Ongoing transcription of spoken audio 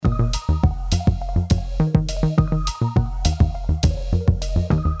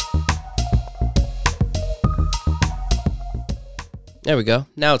There we go.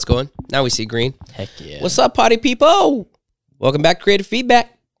 Now it's going. Now we see green. Heck yeah. What's up, potty people? Welcome back to Creative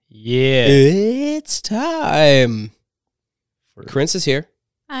Feedback. Yeah. It's time. Prince is here.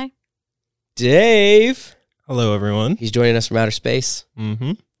 Hi. Dave. Hello, everyone. He's joining us from outer space.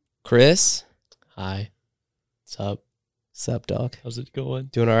 Mm-hmm. Chris. Hi. What's up? What's up, dog? How's it going?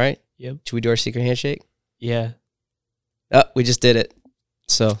 Doing all right? Yep. Should we do our secret handshake? Yeah. Oh, we just did it.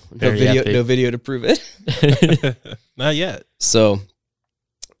 So Very epic. no video to prove it. Not yet. So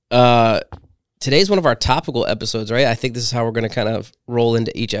today's one of our topical episodes, right? I think this is how we're going to kind of roll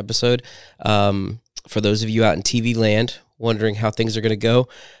into each episode. For those of you out in TV land wondering how things are going to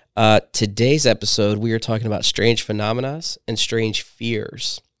go, today's episode, we are talking about strange phenomena and strange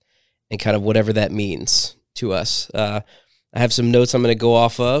fears and kind of whatever that means to us. I have some notes I'm going to go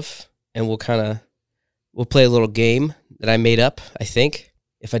off of, and we'll play a little game that I made up, I think.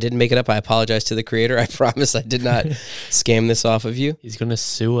 If I didn't make it up, I apologize to the creator. I promise I did not scam this off of you. He's going to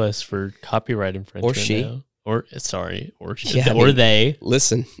sue us for copyright infringement. Or she. Now. Or she. Yeah, or they.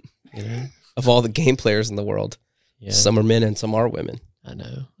 Listen, of all the game players in the world, Yeah. some are men and some are women. I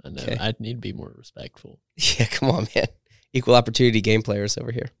know. Okay. I need to be more respectful. Yeah, come on, man. Equal opportunity game players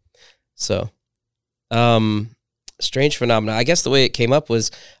over here. So, strange phenomena. I guess the way it came up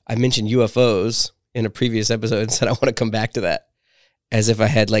was I mentioned UFOs in a previous episode and said I want to come back to that as if I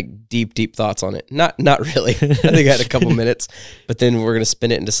had like deep thoughts on it. Not really. I think I had a couple minutes, but then we're going to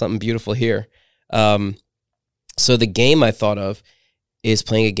spin it into something beautiful here. So the game I thought of is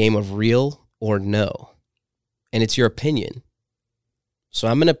playing a game of real or no, and it's your opinion. So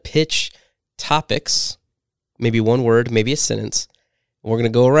I'm going to pitch topics, maybe one word, maybe a sentence. And we're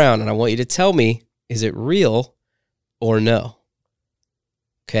going to go around, and I want you to tell me, is it real or no?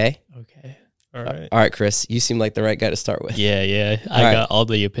 Okay? Okay. All right. All right, Chris, you seem like the right guy to start with. Yeah. All right. Got all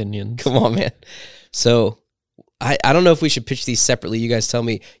the opinions. Come on, man. So I don't know if we should pitch these separately. You guys tell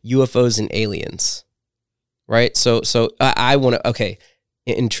me UFOs and aliens, right? So I want to, okay,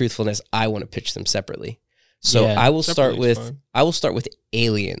 in truthfulness, I want to pitch them separately. So Yeah, I will start separate's with fine.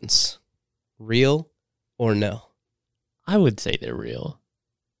 aliens. Real or no? I would say they're real.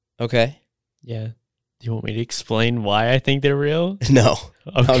 Okay. Yeah. Do you want me to explain why I think they're real? No.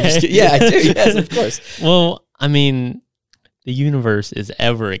 Okay. No, I'm just kidding. Yeah, I do. Yes, of course. Well, I mean, the universe is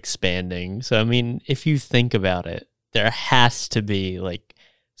ever expanding. So, I mean, if you think about it, there has to be like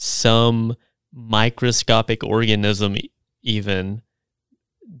some microscopic organism even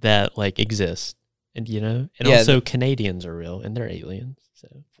that like exists. And, and Yeah, also Canadians are real and they're aliens. So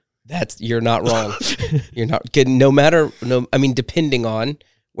You're not wrong. You're not kidding. Depending on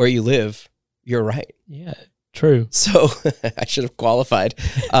where you live, you're right. yeah, true. So I should have qualified.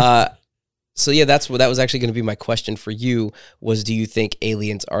 So yeah, that was actually going to be my question for you was, do you think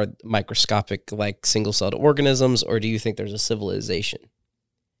aliens are microscopic, like single-celled organisms, or do you think there's a civilization?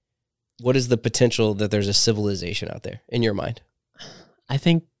 What is the potential that there's a civilization out there in your mind? I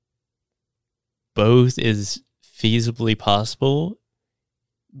think both is feasibly possible,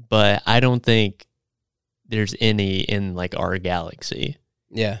 but I don't think there's any in like our galaxy.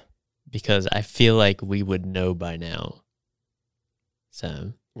 Yeah. Because I feel like we would know by now.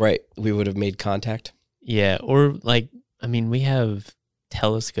 So, Right. We would have made contact. yeah. Or like, I mean, we have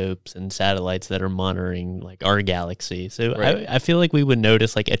telescopes and satellites that are monitoring like our galaxy. So Right. I feel like we would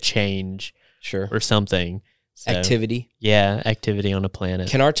notice like a change Sure. or something. So, Activity. Yeah. Activity on a planet.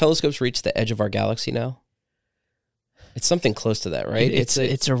 Can our telescopes reach the edge of our galaxy now? It's something close to that, right?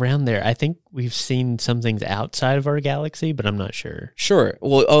 It's around there. I think we've seen some things outside of our galaxy, but I'm not sure. Sure.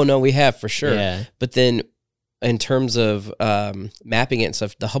 Well, oh no, we have for sure. Yeah. But then in terms of mapping it and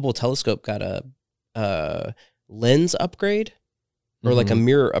stuff, the Hubble telescope got a lens upgrade or like a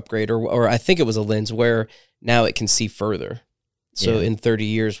mirror upgrade, or I think it was a lens where now it can see further. So Yeah. in 30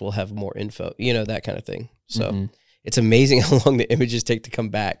 years, we'll have more info, that kind of thing. So Mhm. it's amazing how long the images take to come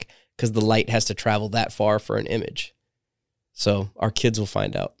back because the light has to travel that far for an image. So our kids will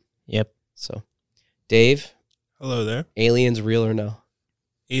find out. Yep. So Dave, Hello there. aliens real or no?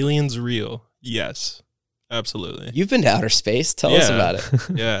 Aliens real? Yes, absolutely. You've been to outer space. Tell us Yeah. about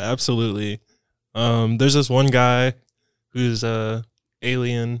it. Yeah, absolutely. There's this one guy who's a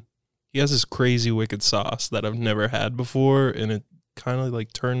alien. He has this crazy wicked sauce that I've never had before, and it kind of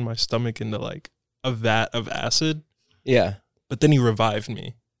like turned my stomach into like a vat of acid. Yeah. But then he revived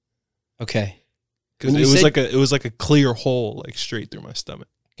me Okay. because When it you was said- like a clear hole like straight through my stomach.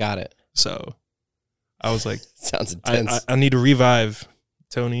 Got it. So I was like, Sounds intense. I need to revive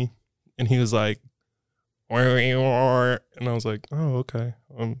Tony, and he was like, and I was like, oh okay,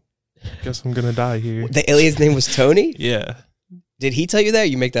 guess I'm gonna die here. The alien's name was Tony? Yeah. Did he tell you that or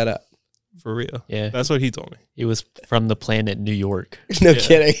you make that up? For real. Yeah. That's what he told me. He was from the planet New York. No Yeah.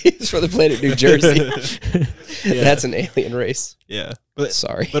 kidding. He's from the planet New Jersey. Yeah. That's an alien race. Yeah. But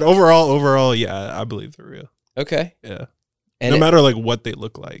Sorry. overall, yeah, I believe they're real. Okay. Yeah. And No matter like what they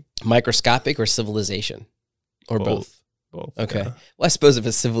look like. microscopic or civilization? Or both? Both. Okay. Yeah. Well, I suppose if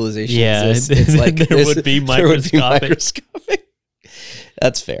a civilization Yeah, exists, it's like there would be there would be microscopic. microscopic.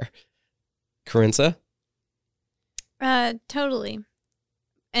 That's fair. Corinza? Totally.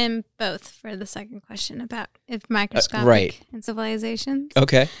 And both for the second question about if microscopic right. and civilizations.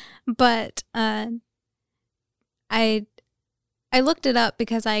 Okay. But I looked it up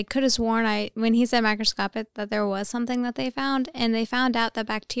because I could have sworn when he said microscopic that there was something that they found, and they found out that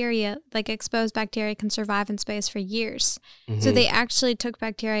bacteria, like exposed bacteria, can survive in space for years. So Mhm. they actually took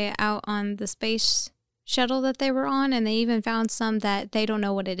bacteria out on the space shuttle that they were on, and they even found some that they don't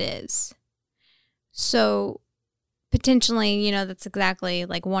know what it is. So potentially, that's exactly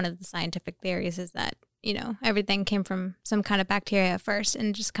like one of the scientific theories is that, everything came from some kind of bacteria at first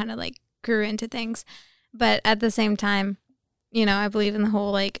and just kind of like grew into things. But at the same time, I believe in the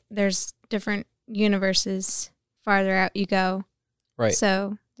whole, like, there's different universes farther out you go. Right.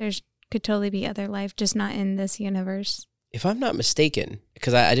 So could totally be other life, just not in this universe. If I'm not mistaken,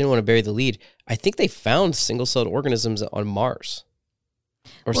 because I didn't want to bury the lead, I think they found single-celled organisms on Mars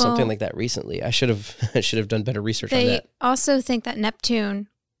or something Well, like that recently. I should have done better research on They that. also think that Neptune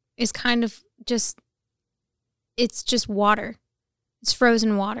is kind of it's just water. It's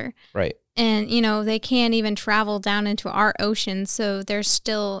frozen water. Right. And, they can't even travel down into our ocean. So they're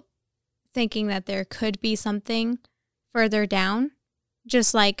still thinking that there could be something further down,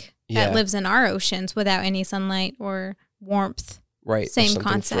 just like Yeah. that lives in our oceans without any sunlight or warmth. Right. or Same something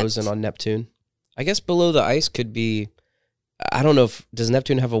concept. Frozen on Neptune. I guess below the ice could be. I don't know does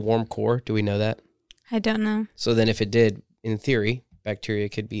Neptune have a warm core? Do we know that? I don't know. So then, if it did, in theory, bacteria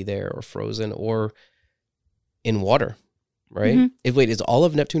could be there or frozen or in water, right? Mhm. Wait, is all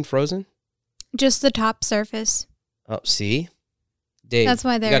of Neptune frozen? Just the top surface. Oh, see, Dave. That's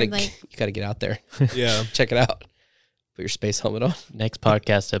why you they're gotta, like, you got to get out there, Yeah. check it out. Put your space helmet on. Next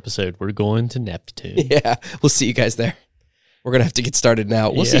podcast episode, we're going to Neptune. Yeah, we'll see you guys there. We're gonna have to get started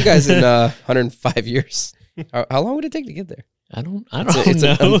now. We'll see you Yeah. guys in 105 years. How long would it take to get there? I don't It's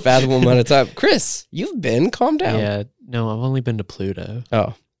know. an unfathomable amount of time. Chris, you've been. Calm down. Yeah, no, I've only been to Pluto.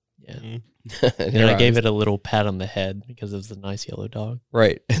 Oh. Yeah. Mhm. And I gave it a little pat on the head because it was a nice yellow dog.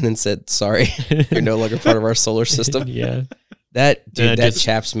 right, and then said, "Sorry, you're no longer part of our solar system." Yeah. That Then I that just-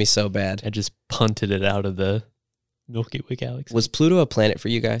 chaps me so bad. I just punted it out of the Milky Way galaxy. Was Pluto a planet for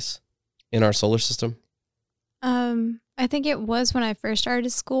you guys in our solar system? I think it was when I first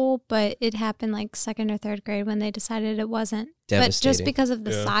started school, but it happened like second or third grade when they decided it wasn't. But just Devastating. because of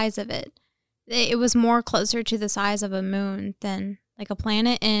the Yeah. size of it, it was more closer to the size of a moon than like a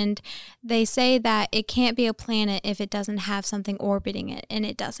planet. And they say that it can't be a planet if it doesn't have something orbiting it, and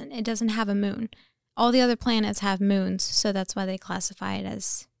it doesn't. It doesn't have a moon. All the other planets have moons, so that's why they classify it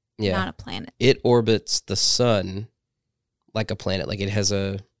as Yeah, not a planet. it orbits the sun like a planet. Like it has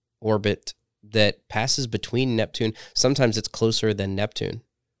a orbit that passes between Neptune. Sometimes it's closer than Neptune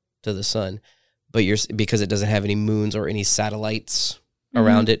to the sun, but because it doesn't have any moons or any satellites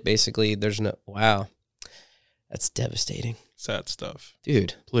around it. Basically, there's no. Wow, that's devastating, Sad stuff.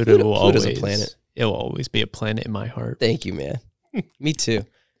 dude. Pluto will Pluto's always a planet. It will always be a planet in my heart. Thank you, man. Me too.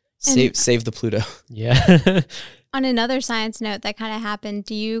 Save the Pluto. Yeah. On another science note that kind of happened,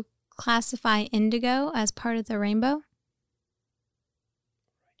 do you classify indigo as part of the rainbow?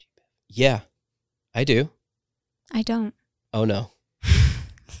 Yeah, I do. I don't. Oh no,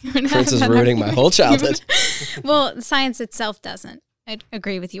 Prince is ruining my whole childhood. Well, science itself doesn't. I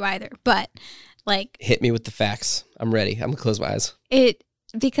agree with you either. But like Hit me with the facts. I'm ready. I'm gonna close my eyes.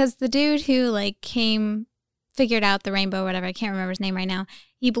 because the dude who like figured out the rainbow or whatever, I can't remember his name right now.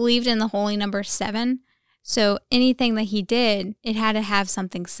 He believed in the holy number 7. So anything that he did, it had to have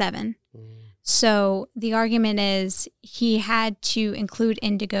something 7. So the argument is he had to include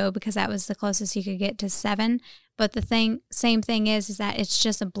indigo because that was the closest he could get to 7. But the same thing is that it's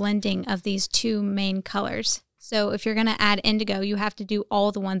just a blending of these two main colors. So if you're going to add indigo, you have to do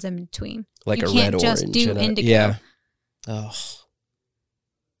all the ones in between. Like You a can't red just orange. do and a- indigo. Yeah. Oh.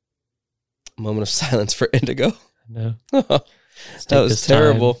 Moment of silence for Indigo. No. That Let's take was this time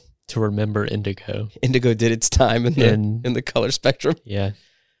terrible. to remember indigo. Indigo did its time in the And- in the color spectrum. Yeah.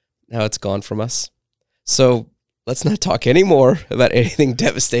 Now it's gone from us. So let's not talk anymore about anything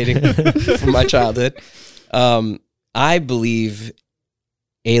devastating from my childhood. I believe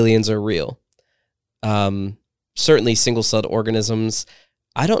aliens are real. Certainly single-celled organisms.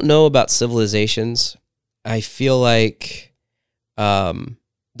 I don't know about civilizations. I feel like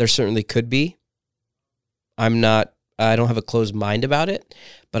there certainly could be. I don't have a closed mind about it,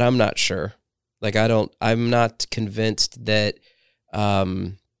 but I'm not sure. Like, I'm not convinced that,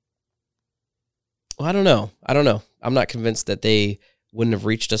 well, I don't know. I'm not convinced that they wouldn't have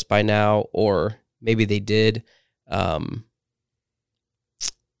reached us by now, or maybe they did.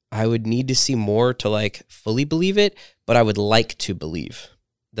 I would need to see more to like fully believe it, but I would like to believe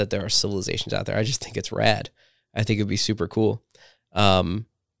that there are civilizations out there. I just think it's rad. I think it'd be super cool.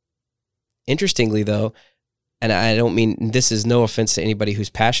 Interestingly though, and I don't mean, this is no offense to anybody who's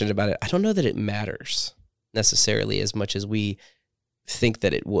passionate about it, I don't know that it matters necessarily as much as we think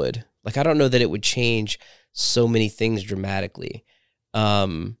that it would. Like, I don't know that it would change so many things dramatically.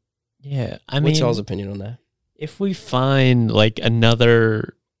 Yeah, What's y'all's opinion on that? If we find like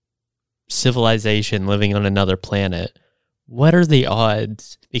another civilization living on another planet, what are the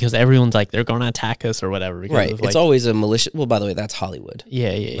odds? Because everyone's like, they're going to attack us or whatever. Right. Of, it's always a malicious. Well, by the way, that's Hollywood.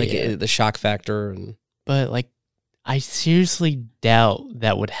 Yeah. Like the shock factor. But like, I seriously doubt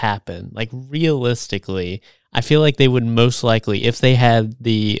that would happen. Like, realistically, I feel like they would most likely, if they had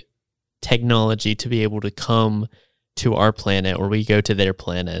the technology to be able to come to our planet or we go to their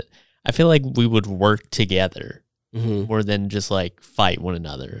planet, I feel like we would work together more than just like fight one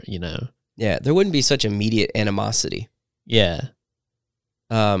another, you know? Yeah, there wouldn't be such immediate animosity. Yeah.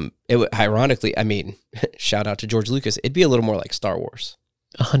 It would, ironically, I mean, shout out to George Lucas, it'd be a little more like Star Wars.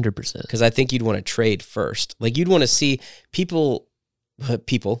 100%. Because I think you'd want to trade first. Like, you'd want to see people,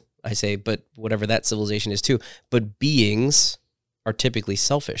 I say, but whatever that civilization is too, but beings are typically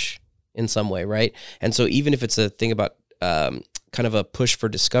selfish in some way, right? And so even if it's a thing about kind of a push for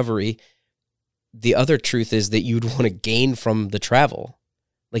discovery, the other truth is that you'd want to gain from the travel.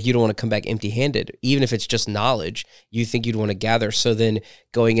 Like, you don't want to come back empty-handed. Even if it's just knowledge, you think you'd want to gather. So then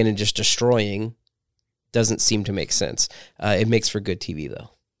going in and just destroying doesn't seem to make sense. It makes for good TV, though.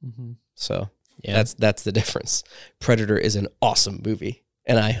 Mm-hmm. So yeah, that's the difference. Predator is an awesome movie,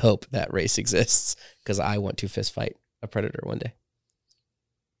 and I hope that race exists because I want to fist fight a predator one day.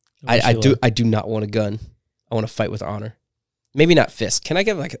 I do not want a gun. I want to fight with honor. Maybe not fist. Can I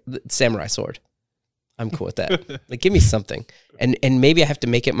get like a samurai sword? I'm cool with that. Like, give me something. And maybe I have to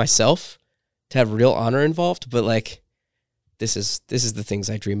make it myself to have real honor involved, but like, this is the things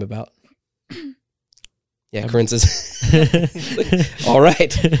I dream about. Yeah, Corinne says, all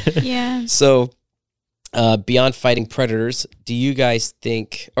right. Yeah. So, beyond fighting predators, do you guys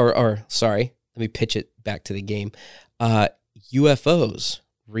think, or sorry, let me pitch it back to the game. UFOs,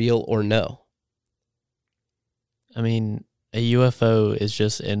 real or no? I mean, a UFO is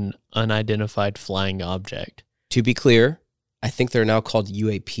just an unidentified flying object. To be clear, I think they're now called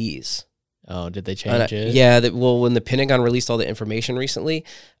UAPs. Oh, did they change it? Yeah, well, when the Pentagon released all the information recently,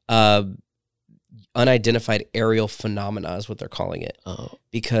 unidentified aerial phenomena is what they're calling it. Oh.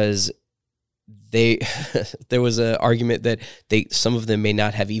 Because there was an argument that some of them may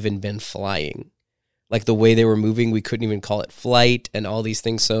not have even been flying. Like, the way they were moving, we couldn't even call it flight and all these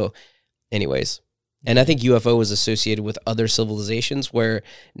things. So anyways, and I think UFO was associated with other civilizations where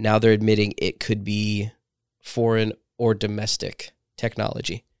now they're admitting it could be foreign or domestic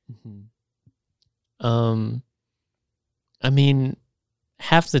technology. Mm-hmm. I mean,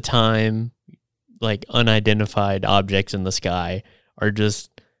 half the time, like, unidentified objects in the sky are just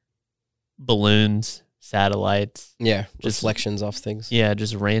balloons, satellites. Yeah, just reflections off things. Yeah,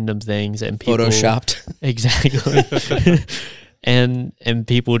 just random things and people photoshopped. Exactly. and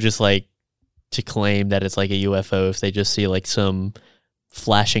people just like to claim that it's like a UFO if they just see like some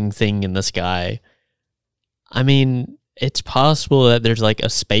flashing thing in the sky. I mean, it's possible that there's like a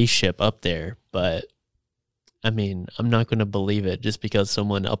spaceship up there, but I mean, I'm not going to believe it just because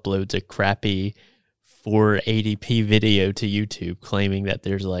someone uploads a crappy 480p video to YouTube claiming that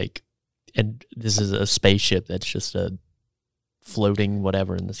there's like, and this is a spaceship that's just a floating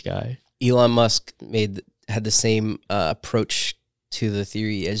whatever in the sky. Elon Musk had the same approach to the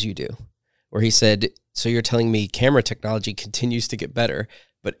theory as you do, where he said, so you're telling me camera technology continues to get better,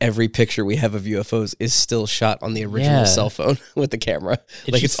 but every picture we have of UFOs is still shot on the original cell phone with the camera.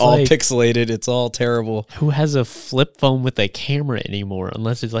 It's all pixelated. It's all terrible. Who has a flip phone with a camera anymore,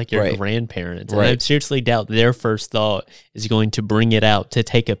 unless it's like your grandparents? And I seriously doubt their first thought is going to bring it out to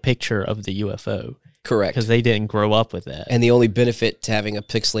take a picture of the UFO. Correct. Because they didn't grow up with that. And the only benefit to having a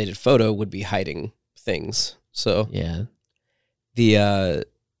pixelated photo would be hiding things. So yeah, the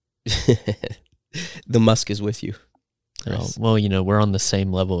Musk is with you. Oh, well, you know, we're on the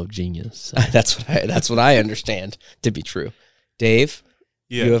same level of genius. So. That's what I understand to be true. Dave,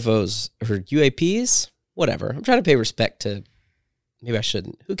 yeah. UFOs or UAPs, whatever. I'm trying to pay respect to. Maybe I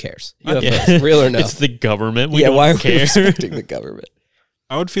shouldn't. Who cares? UFOs, real or no? It's the government. Why are we respecting the government?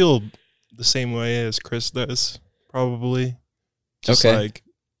 I would feel the same way as Chris does, probably. Just Okay. like,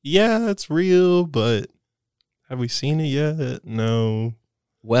 yeah, it's real, but have we seen it yet? No.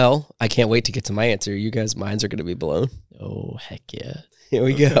 Well, I can't wait to get to my answer. You guys' minds are going to be blown. Oh, heck yeah. Here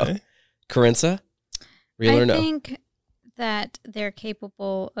we go. Okay. Carinza, real or I no? think that they're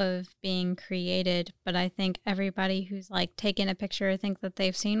capable of being created, but I think everybody who's like taken a picture or think that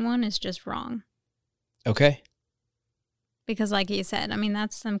they've seen one is just wrong. Okay. Because like you said, I mean,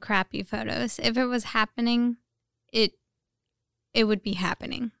 that's some crappy photos. If it was happening, it would be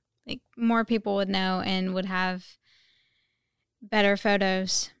happening. Like more people would know and would have better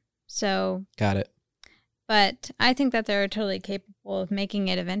photos. So, Got it. but I think that they're totally capable of making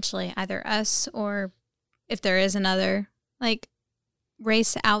it eventually, either us or if there is another like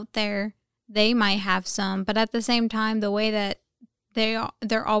race out there, they might have some. But at the same time, the way that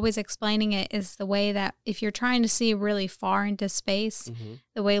they're always explaining it is the way that if you're trying to see really far into space,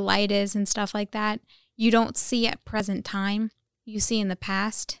 the way light is and stuff like that, you don't see at present time. You see in the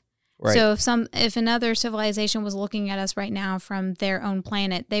past. Right. So if another civilization was looking at us right now from their own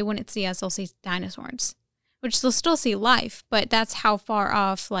planet, they wouldn't see us. They'll see dinosaurs, which they'll still see life, but that's how far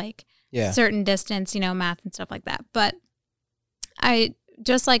off, like Yeah. certain distance, math and stuff like that. But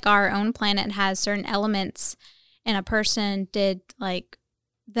just like our own planet has certain elements, and a person did like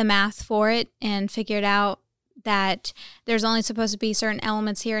the math for it and figured out that there's only supposed to be certain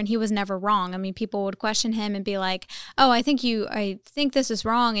elements here, and he was never wrong. I mean, people would question him and be like, "Oh, I think this is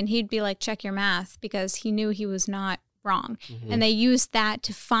wrong," and he'd be like, "Check your math," because he knew he was not wrong. Mm-hmm. And they used that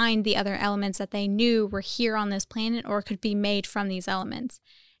to find the other elements that they knew were here on this planet or could be made from these elements.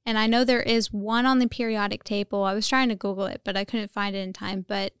 And I know there is one on the periodic table. I was trying to Google it, but I couldn't find it in time.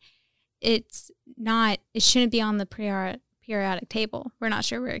 But it shouldn't be on the periodic table. We're not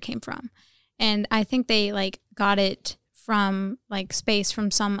sure where it came from. And I think they like got it from like space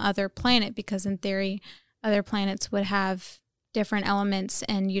from some other planet, because in theory, other planets would have different elements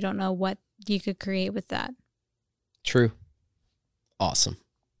and you don't know what you could create with that. True. Awesome.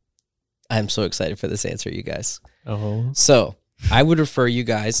 I'm so excited for this answer, you guys. Oh, So I would refer you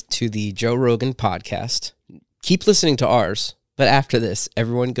guys to the Joe Rogan podcast. Keep listening to ours, but after this,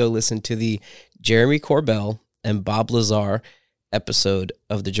 everyone go listen to the Jeremy Corbell and Bob Lazar episode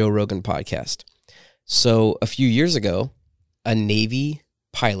of the Joe Rogan podcast. So a few years ago, a Navy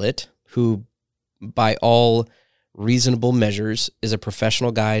pilot who, by all reasonable measures, is a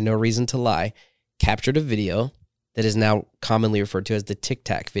professional guy, no reason to lie, captured a video that is now commonly referred to as the Tic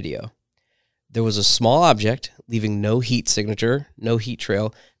Tac video. There was a small object leaving no heat signature, no heat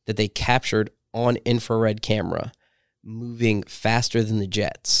trail, that they captured on infrared camera, moving faster than the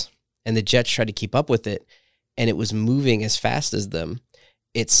jets. And the jets tried to keep up with it, and it was moving as fast as them.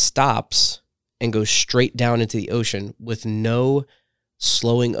 It stops and goes straight down into the ocean with no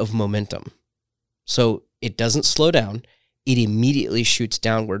slowing of momentum. So it doesn't slow down. It immediately shoots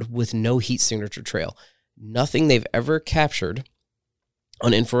downward with no heat signature trail. Nothing they've ever captured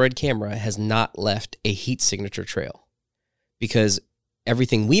on infrared camera has not left a heat signature trail, because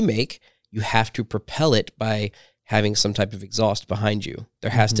everything we make, you have to propel it by having some type of exhaust behind you.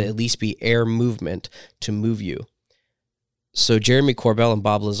 There has to at least be air movement to move you. So Jeremy Corbell and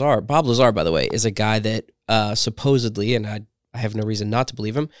Bob Lazar, by the way, is a guy that supposedly, and I have no reason not to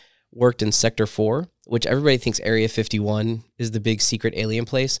believe him, worked in Sector 4, which everybody thinks Area 51 is the big secret alien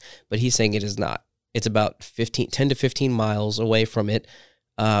place, but he's saying it is not. It's about 10 to 15 miles away from it,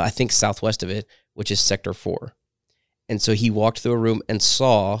 I think southwest of it, which is Sector 4. And so he walked through a room and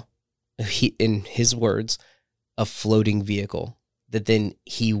saw, in his words, a floating vehicle that then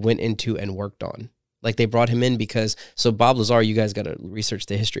he went into and worked on. Like, they brought him in because, so Bob Lazar, you guys got to research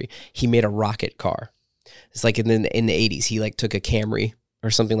the history. He made a rocket car. It's like in the 80s, he like took a Camry or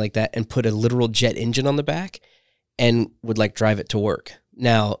something like that and put a literal jet engine on the back and would like drive it to work.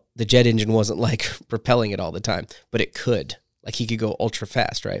 Now, the jet engine wasn't like propelling it all the time, but it could. Like, he could go ultra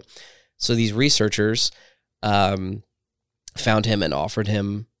fast, right? So these researchers found him and offered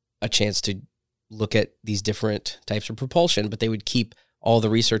him a chance to look at these different types of propulsion, but they would keep all the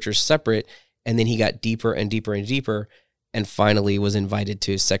researchers separate. And then he got deeper and deeper and deeper, and finally was invited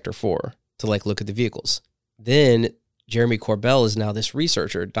to Sector 4 to like look at the vehicles. Then Jeremy Corbell is now this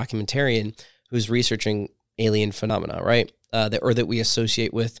researcher, documentarian, who's researching alien phenomena, right? That we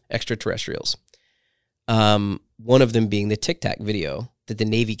associate with extraterrestrials. One of them being the Tic Tac video that the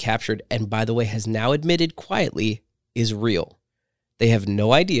Navy captured, and by the way, has now admitted quietly is real. They have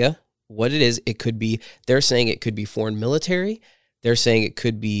no idea what it is. It could be, they're saying it could be foreign military. They're saying it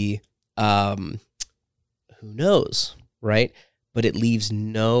could be, who knows, right? But it leaves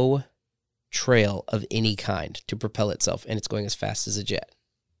no trail of any kind to propel itself, and it's going as fast as a jet.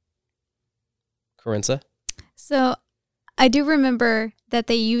 Corinza? So I do remember that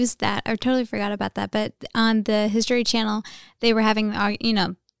they used that. I totally forgot about that. But on the History Channel, they were having,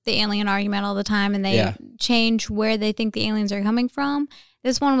 the alien argument all the time, and they change where they think the aliens are coming from.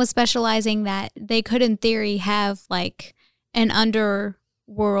 This one was specializing that they could, in theory, have like an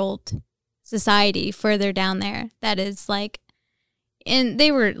underworld society further down there that is like, and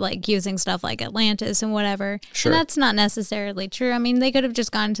they were like using stuff like Atlantis and whatever. Sure. And that's not necessarily true. I mean, they could have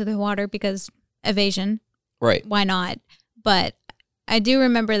just gone to the water because evasion. Right. Why not? But I do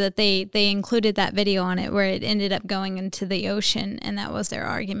remember that they included that video on it where it ended up going into the ocean, and that was their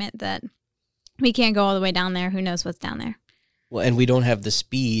argument that we can't go all the way down there. Who knows what's down there? Well, and we don't have the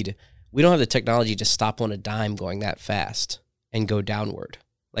speed. We don't have the technology to stop on a dime going that fast and go downward.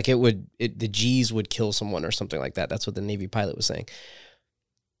 Like the G's would kill someone or something like that. That's what the Navy pilot was saying.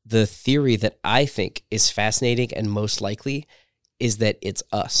 The theory that I think is fascinating and most likely is that it's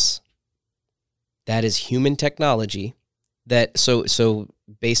us. That is human technology. That so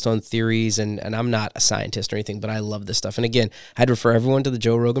based on theories, and I'm not a scientist or anything, but I love this stuff. And again, I'd refer everyone to the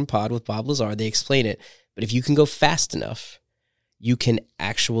Joe Rogan pod with Bob Lazar. They explain it. But if you can go fast enough, you can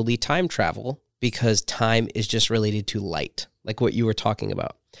actually time travel, because time is just related to light, like what you were talking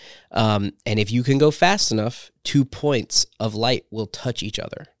about. And if you can go fast enough, 2 points of light will touch each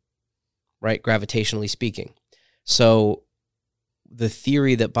other, right? Gravitationally speaking. So the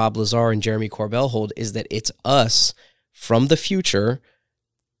theory that Bob Lazar and Jeremy Corbell hold is that it's us from the future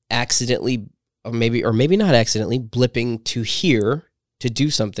accidentally, or maybe not accidentally, blipping to here to do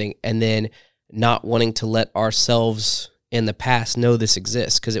something, and then not wanting to let ourselves in the past know this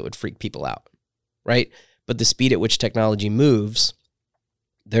exists because it would freak people out, right? But the speed at which technology moves,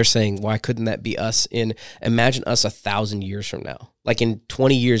 they're saying, why couldn't that be us imagine us 1,000 years from now? Like in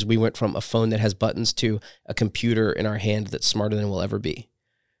 20 years, we went from a phone that has buttons to a computer in our hand that's smarter than we'll ever be.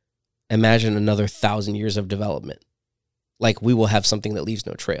 Imagine another 1,000 years of development. Like we will have something that leaves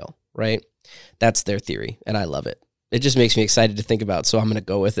no trail, right? That's their theory, and I love it. It just makes me excited to think about, so I'm going to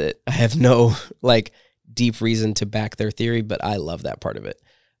go with it. I have no deep reason to back their theory, but I love that part of it.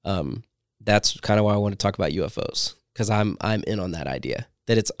 That's kind of why I want to talk about UFOs, because I'm in on that idea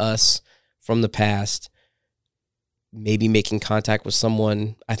that it's us from the past, maybe making contact with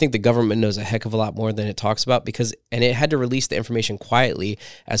someone. I think the government knows a heck of a lot more than it talks about, and it had to release the information quietly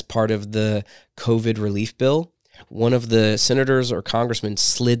as part of the COVID relief bill. One of the senators or congressmen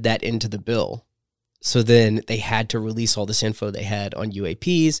slid that into the bill. So then they had to release all this info they had on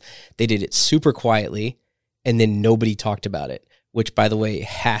UAPs. They did it super quietly, and then nobody talked about it, which, by the way,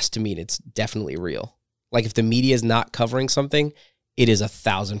 has to mean it's definitely real. Like if the media is not covering something, it is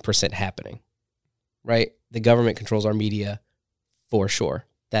 1,000% happening, right? The government controls our media for sure.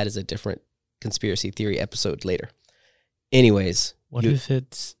 That is a different conspiracy theory episode later. Anyways. What if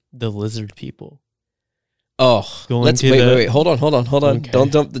it's the lizard people? Oh, wait. Hold on. Okay.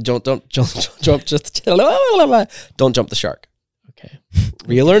 Don't jump don't jump the shark. Okay.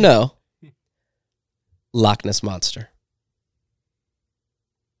 Real or no? Loch Ness Monster.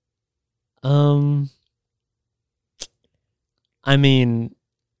 I mean,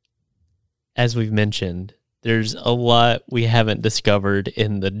 as we've mentioned, there's a lot we haven't discovered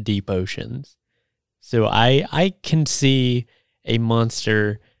in the deep oceans. So I can see a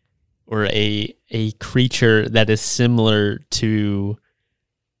monster or a creature that is similar to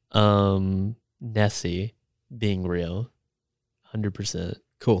Nessie being real. 100%.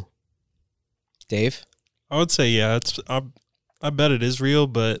 Cool. Dave? I would say, yeah, I bet it is real,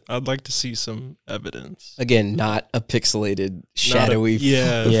 but I'd like to see some evidence. Again, not a pixelated, shadowy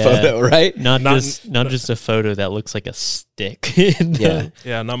Yeah. photo, right? Not just a photo that looks like a stick.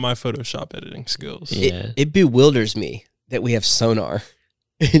 Yeah, not my Photoshop editing skills. Yeah. It bewilders me that we have sonar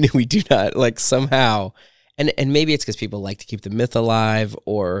and we do not, like, somehow, and maybe it's because people like to keep the myth alive,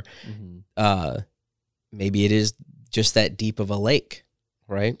 or maybe it is just that deep of a lake,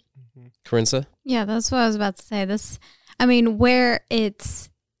 right? Corinza? Yeah, that's what I was about to say. I mean, where it's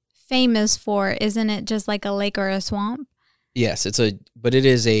famous for, isn't it just like a lake or a swamp? Yes, but it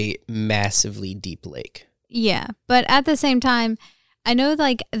is a massively deep lake. Yeah, but at the same time, I know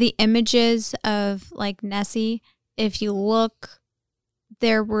like the images of like Nessie, if you look,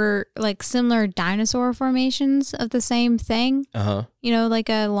 there were like similar dinosaur formations of the same thing. You know, like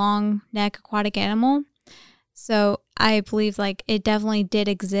a long neck aquatic animal. So I believe like it definitely did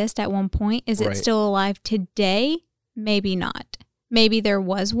exist at one point. Is it still alive today? Maybe not. Maybe there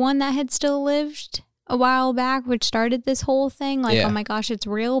was one that had still lived a while back, which started this whole thing. Like, oh my gosh, it's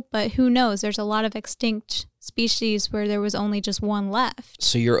real. But who knows? There's a lot of extinct species where there was only just one left.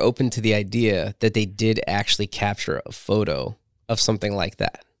 So you're open to the idea that they did actually capture a photo of something like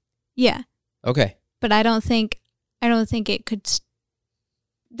that? Yeah. Okay. But I don't think it could.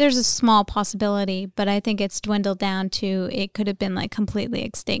 There's a small possibility, but I think it's dwindled down to it could have been like completely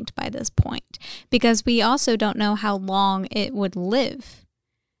extinct by this point, because we also don't know how long it would live.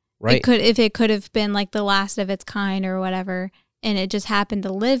 Right. It could have been like the last of its kind or whatever, and it just happened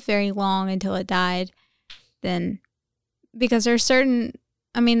to live very long until it died. Then, because there's certain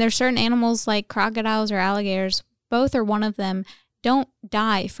animals like crocodiles or alligators, both or one of them don't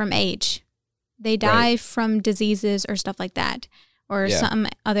die from age. They die from diseases or stuff like that, or some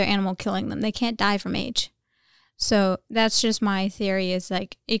other animal killing them. They can't die from age. So that's just my theory, is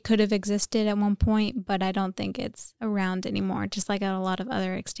like it could have existed at one point, but I don't think it's around anymore, just like a lot of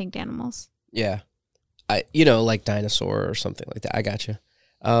other extinct animals. Yeah. Like dinosaur or something like that. I got you.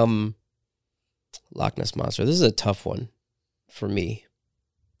 Loch Ness Monster. This is a tough one for me.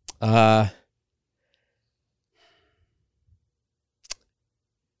 To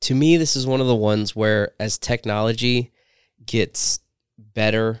me, this is one of the ones where as technology gets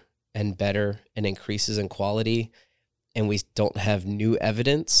better and better and increases in quality, and we don't have new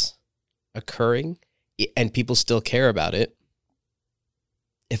evidence occurring, and people still care about it,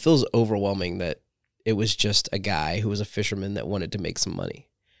 it feels overwhelming that it was just a guy who was a fisherman that wanted to make some money.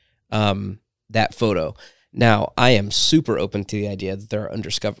 That photo. Now, I am super open to the idea that there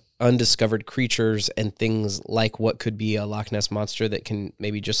are undiscovered creatures and things like what could be a Loch Ness Monster that can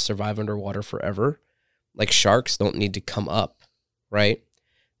maybe just survive underwater forever. Like sharks don't need to come up, right?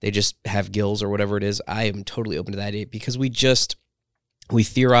 They just have gills or whatever it is. I am totally open to that idea, because we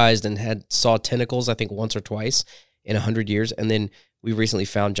theorized and saw tentacles, I think, once or twice in 100 years, and then we recently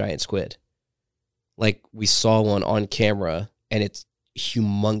found giant squid. Like, we saw one on camera, and it's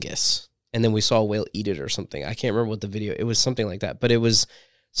humongous. And then we saw a whale eat it or something. I can't remember what the video, it was something like that. But it was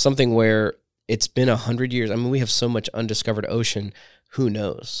something where it's been 100 years. I mean, we have so much undiscovered ocean. Who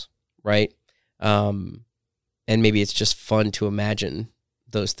knows, right? And maybe it's just fun to imagine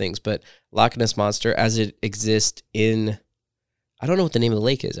those things. But Loch Ness Monster, as it exists in, I don't know what the name of the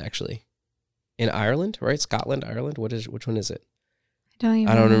lake is, actually. In Ireland, right? Scotland, Ireland? Which one is it? I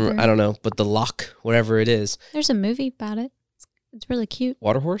don't remember. I don't know. But the loch, whatever it is. There's a movie about it. It's really cute.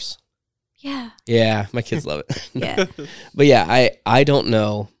 Waterhorse? Yeah. Yeah, my kids love it. Yeah. But yeah, I don't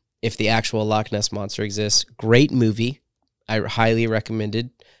know if the actual Loch Ness Monster exists. Great movie. I highly recommended.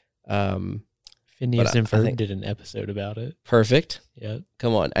 Phineas and Ferb did an episode about it. Perfect. Yeah.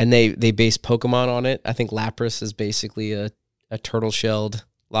 Come on. And they based Pokemon on it. I think Lapras is basically a turtle-shelled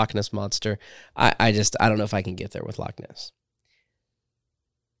Loch Ness Monster. I don't know if I can get there with Loch Ness.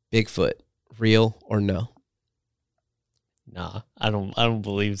 Bigfoot, real or no? Nah, I don't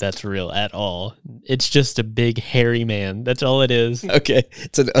believe that's real at all. It's just a big hairy man. That's all it is. Okay,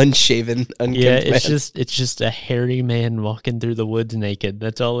 it's an unshaven, unkempt it's man. it's just a hairy man walking through the woods naked.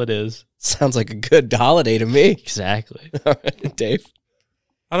 That's all it is. Sounds like a good holiday to me. Exactly. All right, Dave.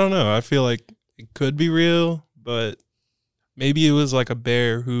 I don't know. I feel like it could be real, but maybe it was like a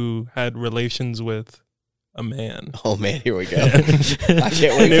bear who had relations with a man. Oh man, here we go. I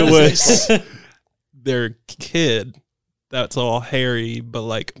can't wait. And it for this. was their kid. That's all hairy, but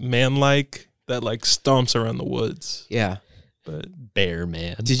like man-like, that like stomps around the woods. Yeah. But Bear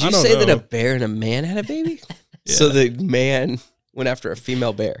man. Did you I don't say that know. a bear and a man had a baby? Yeah. So the man went after a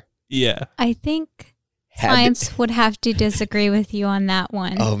female bear. yeah, I think Had science would have to disagree with you on that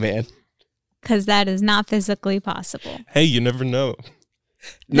one, Oh man. because that is not physically possible. hey, you never know.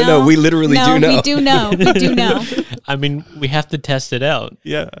 No, we literally do know. We do know. We do know. I mean, we have to test it out.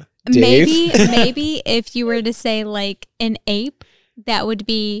 Yeah, Dave? Maybe if you were to say like an ape, that would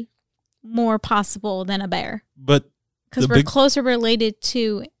be more possible than a bear, but because The we're big- closer related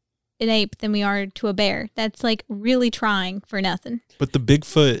to an ape than we are to a bear. That's like really trying for nothing. the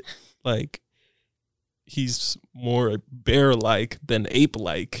Bigfoot, like, he's more bear-like than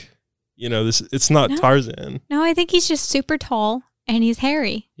ape-like. You know, it's not No. Tarzan. No, I think he's just super tall and he's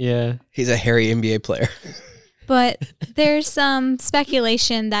hairy. Yeah. He's a hairy NBA player. But there's some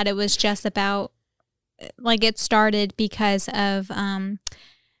speculation that it was just about, like, it started because of, don't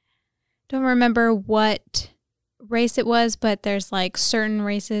remember what race it was, but there's like certain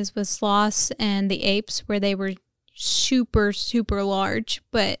races with sloths and the apes where they were super, super large,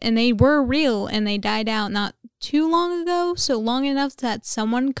 and they were real and they died out not too long ago, so long enough that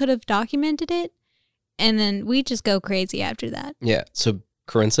someone could have documented it. And then we just go crazy after that. Yeah. So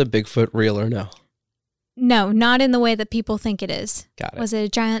Corinza, Bigfoot, real or no? No, not in the way that people think it is. Got it. Was it a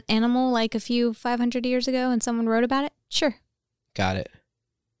giant animal like a few 500 years ago and someone wrote about it? Sure. Got it.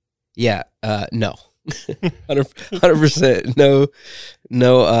 Yeah. No. 100%.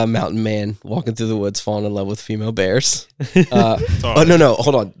 No mountain man walking through the woods falling in love with female bears. Oh, no.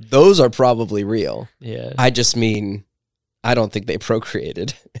 Hold on. Those are probably real. Yeah. I just mean, I don't think they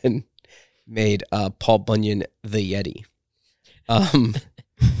procreated and made Paul Bunyan the Yeti.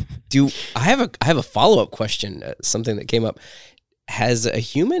 I have a follow-up question, something that came up. Has a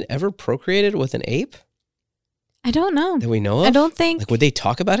human ever procreated with an ape I don't know. that we know of? I don't think. Like, would they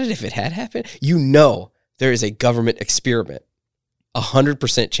talk about it if it had happened? You know, there is a government experiment,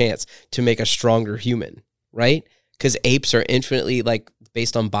 100% chance to make a stronger human, right? Because apes are infinitely, like,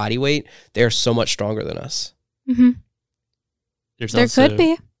 based on body weight, they're so much stronger than us. Mhm. There could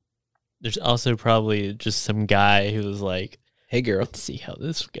be. There's also probably just some guy who was like, Hey, girl. let's see how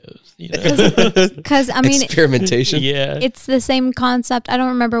this goes. You know? Because, I mean, Experimentation. Yeah. it's the same concept. I don't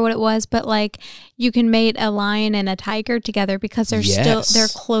remember what it was, but like you can mate a lion and a tiger together because they're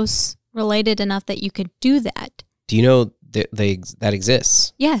close related enough that you could do that. Do you know that that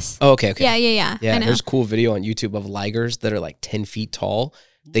exists? Yes. Oh, okay. Yeah. Yeah, I know. there's a cool video on YouTube of ligers that are like 10 feet tall.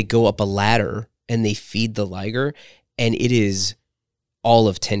 They go up a ladder and they feed the liger, and it is all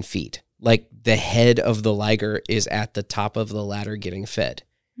of 10 feet. Like the head of the liger is at the top of the ladder getting fed.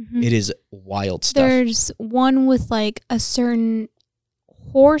 Mhm. It is wild stuff. There's one with like a certain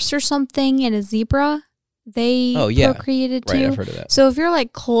horse or something and a zebra. They procreated right, too. I've heard of that. So if you're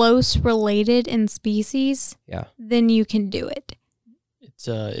like close related in species, Yeah. then you can do it.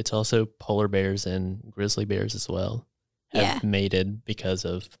 It's also polar bears and grizzly bears as well have mated because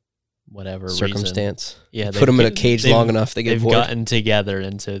of whatever Circumstance. reason. Yeah, Put them in a cage long enough, they get they've bored. gotten together,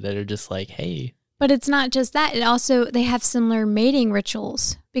 and so they're just like, hey. But it's not just that. It also, they have similar mating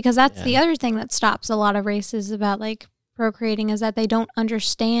rituals because that's the other thing that stops a lot of races about like procreating is that they don't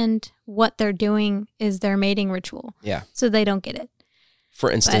understand what they're doing is their mating ritual. Yeah. So they don't get it.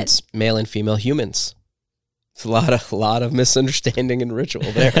 For instance, male and female humans. It's a lot of misunderstanding and ritual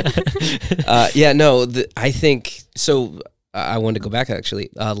there. I think so. I wanted to go back actually.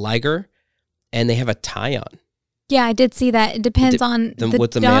 Liger, and they have a tie-on. Yeah, I did see that. It depends on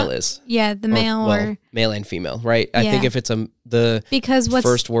what the male is. Yeah, the male or male and female, right? I think if it's because what's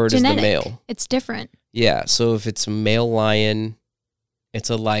first word genetic, is the male. It's different. Yeah, so if it's a male lion, it's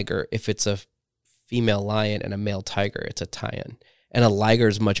a liger. If it's a female lion and a male tiger, it's a tie-on. And a liger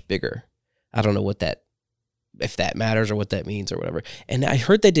is much bigger. I don't know if that matters or what that means or whatever. And I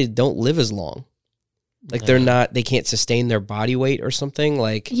heard that they don't live as long. Like they can't sustain their body weight or something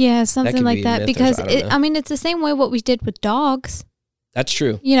like. Yeah, something like that. Because I mean, it's the same way what we did with dogs. That's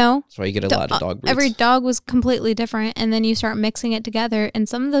true. You know, that's why you get a lot of dog breeds. Every dog was completely different, and then you start mixing it together, and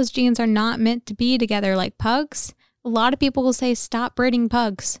some of those genes are not meant to be together. Like pugs, a lot of people will say stop breeding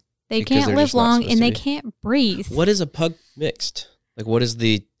pugs. They can't live long and they can't breathe. What is a pug mixed? Like what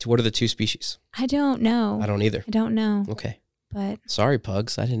are the two species? I don't know. I don't either. I don't know. Okay. But sorry,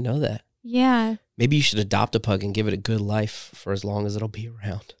 pugs. I didn't know that. Yeah. Maybe you should adopt a pug and give it a good life for as long as it'll be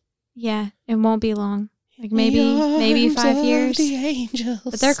around. Yeah, it won't be long. Like maybe 5 years.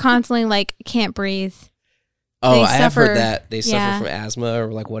 But they're constantly like can't breathe. Oh, I have heard that. They suffer from asthma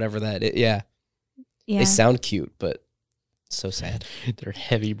or like whatever that is. Yeah. Yeah. They sound cute, but so sad. They're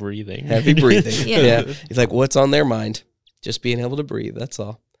heavy breathing. Heavy breathing. Yeah. He's like, what's on their mind? Just being able to breathe. That's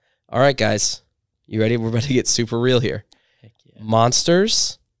all. All right, guys. You ready? We're about to get super real here. Heck yeah.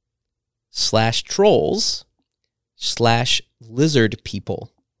 Monsters / trolls / lizard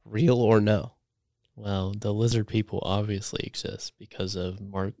people. Real or no? Well, the lizard people obviously exist because of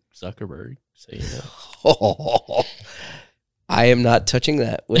Mark Zuckerberg. So, you know. I am not touching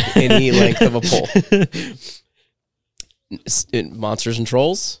that with any length of a pole. Monsters and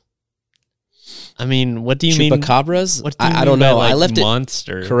trolls? I mean, what do you mean? Chupacabras? I don't know. I left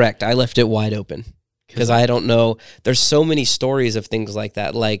it. Correct. I left it wide open because I don't know. There's so many stories of things like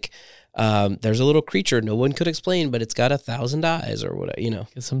that. Like, there's a little creature no one could explain, but it's got 1,000 eyes or whatever, you know.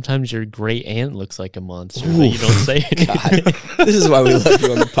 Because sometimes your great aunt looks like a monster, but you don't say anything. God. This is why we love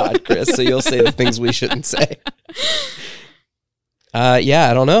you on the pod, Chris, so you'll say the things we shouldn't say. Yeah,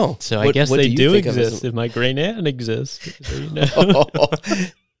 I don't know. So I guess they do exist if my great aunt exists. So you know.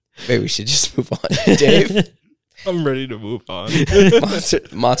 Maybe we should just move on. Dave? I'm ready to move on.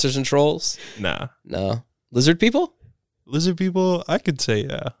 Monsters and trolls? Nah. No. Lizard people? Lizard people, I could say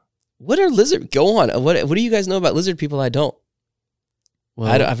yeah. What are lizard? Go on. What do you guys know about lizard people? I don't. Well,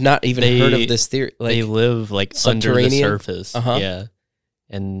 I've not even heard of this theory. Like, they live like under the surface. Yeah.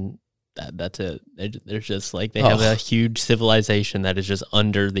 And that's it. They're just like, they have a huge civilization that is just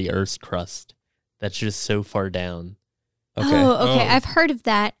under the Earth's crust. That's just so far down. Okay. Oh, okay. I've heard of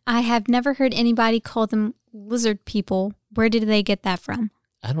that. I have never heard anybody call them lizard people. Where did they get that from?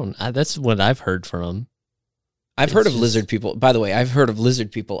 That's what I've heard from him. I've heard It's of just- lizard people. By the way, I've heard of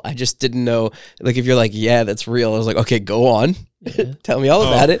lizard people. I just didn't know. Like, if you're like, yeah, that's real. I was like, okay, go on. Yeah. Tell me all Oh.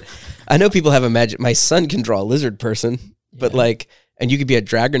 about it. I know people have imagined. My son can draw a lizard person, but Yeah. like, and you could be a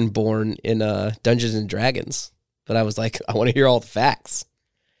dragonborn in Dungeons and Dragons. But I was like, I want to hear all the facts.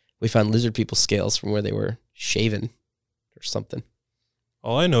 We found lizard people scales from where they were shaven or something.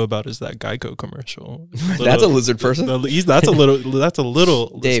 All I know about is that Geico commercial. That's a lizard person. That's a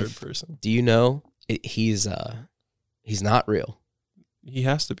little Dave. lizard person. Do you know he's not real? He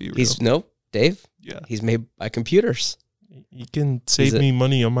has to be real. He's Dave. Yeah. He's made by computers, He can save a- me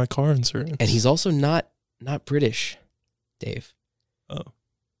money on my car insurance. and he's also not British, Dave. Oh.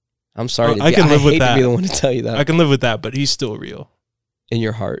 I'm sorry. I can live with hate to that. be the one to tell you that. I can live with that, but he's still real. In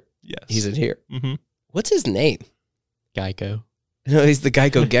your heart, Yes. he's in here. Mm-hmm. What's his name? Geico. No, he's the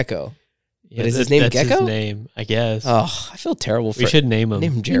Geico Gecko. Yeah, is his name that's Gecko? His name, I guess. Oh, I feel terrible for we should name him.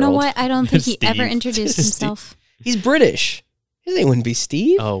 name him You Gerald. know what? I don't think he ever Steve. introduced Steve. himself. He's British. His name wouldn't be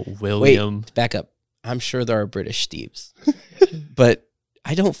Steve. Oh, William. Back up. I'm sure there are British Steves, but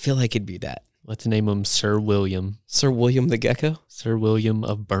I don't feel like it'd be that. Let's name him Sir William. Sir William the Gecko. Sir William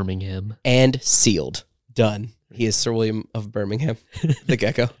of Birmingham. And sealed. Done. He is Sir William of Birmingham, the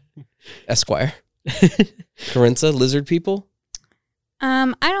Gecko, Esquire. Corinza, lizard people.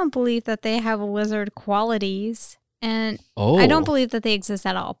 I don't believe that they have lizard qualities, and Oh, I don't believe that they exist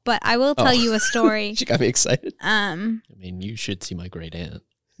at all. But I will tell Oh. you a story. She got me excited. I mean, you should see my great aunt.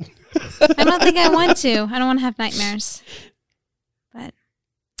 I don't think I want to. I don't want to have nightmares. But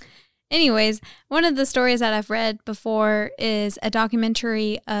anyways, one of the stories that I've read before is a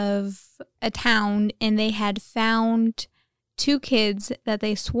documentary of a town, and they had found two kids that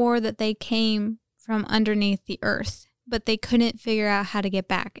they swore that they came from underneath the earth, but they couldn't figure out how to get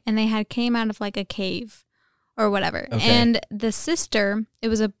back. And they had came out of like a cave or whatever. Okay. And the sister, it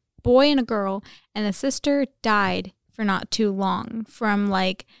was a boy and a girl, and the sister died for not too long from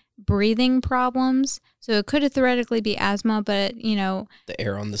like breathing problems. So it could have theoretically be asthma, but you know, The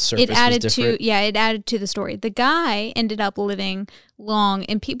air on the surface it added was to different. it added to the story. The guy ended up living long,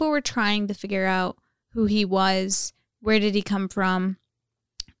 and people were trying to figure out who he was, where did he come from.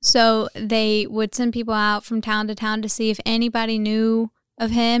 So they would send people out from town to town to see if anybody knew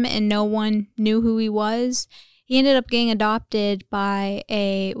of him, and no one knew who he was. He ended up getting adopted by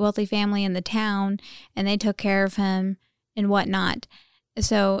a wealthy family in the town, and they took care of him and whatnot.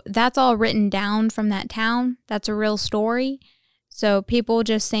 So that's all written down from that town. That's a real story. So people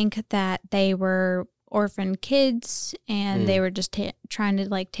just think that they were orphan kids and they were just trying to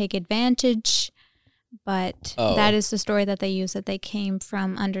like take advantage. But that is the story that they use, that they came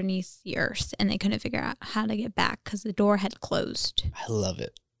from underneath the earth and they couldn't figure out how to get back because the door had closed. I love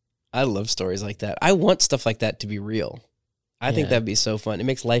it. I love stories like that. I want stuff like that to be real. I think Yeah. that'd be so fun. It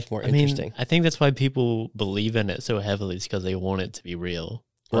makes life more I mean, interesting. I think that's why people believe in it so heavily, is because they want it to be real.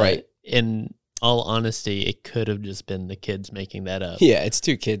 But Right. in all honesty, it could have just been the kids making that up. Yeah, it's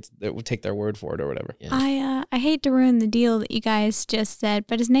two kids that would take their word for it or whatever. Yeah. I hate to ruin the deal that you guys just said,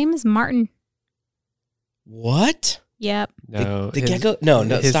 but his name is Martin. What? Yep. No, The gecko? No,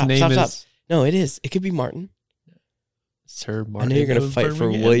 his stop, name stop, is stop. No, it is. It could be Martin. Sir I Martin. know you're going to of fight for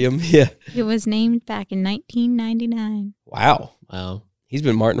Birmingham. William. Yeah. It was named back in 1999. Wow. Wow. He's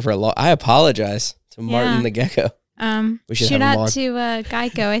been Martin for a long. I apologize to Martin Yeah. the gecko. We should Shoot have him on. out to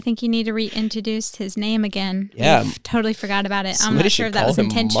Geico. I think you need to reintroduce his name again. Yeah. We've totally forgot about it. Somebody I'm not sure should if that call was him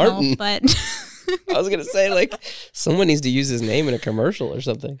intentional, Martin. but I was going to say, like, someone needs to use his name in a commercial or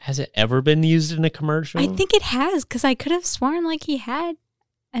something. Has it ever been used in a commercial? I think it has, because I could have sworn like he had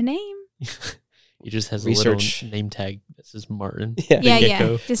a name. He just has Research. a little name tag that says Martin. Yeah. Yeah,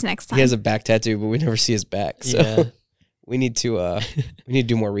 gecko. yeah. Just next time. He has a back tattoo, but we never see his back. So Yeah. we need to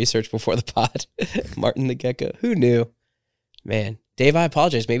do more research before the pod. Martin the gecko. Who knew? Man. Dave, I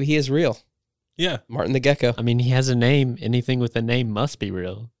apologize. Maybe he is real. Yeah. Martin the gecko. I mean, he has a name. Anything with a name must be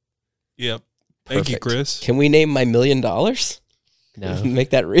real. Yep. Thank you, Perfect. Chris. Can we name my $1 million? No. Make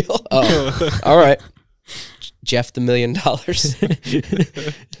that real? Oh, all right. Jeff the $1 million.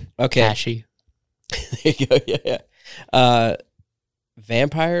 Okay. Cashy. There you go. Yeah.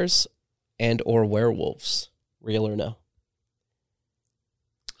 Vampires and or werewolves, real or no?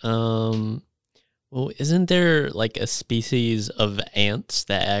 Well, isn't there like a species of ants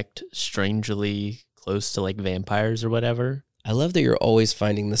that act strangely close to like vampires or whatever? I love that you're always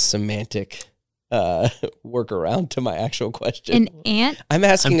finding the semantic workaround to my actual question. An ant? I'm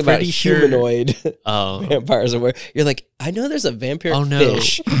asking I'm about pretty sure- humanoid Oh, vampires. Where you're like, I know there's a vampire Oh, no.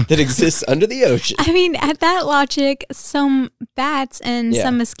 fish that exists under the ocean. I mean, at that logic, some bats and Yeah.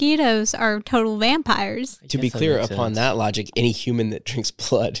 some mosquitoes are total vampires. To be guess that clear, makes upon sense. that logic, any human that drinks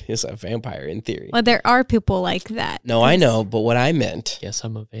blood is a vampire in theory. Well, there are people like that. No, I know, but what I meant Yes,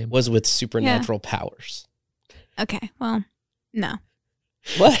 I'm a vampire. was with supernatural powers. Okay, well, no.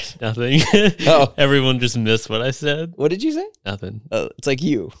 What? Nothing. Oh. Everyone just missed what I said. What did you say? Nothing. It's like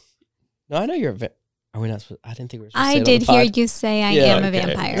you. No, I know you're a Are we not supposed? I didn't think we were supposed to say I it on did the hear pod. you say I Yeah, am a okay.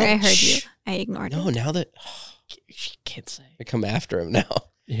 vampire. No, I heard you. shh. I ignored No, it. now that She can't say. I come after him now.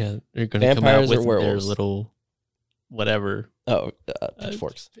 Yeah, they're going to come Vampires out or with their werewolves? little whatever. Oh,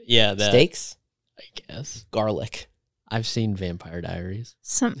 pitchforks, Yeah, that. steaks, I guess. garlic. I've seen Vampire Diaries.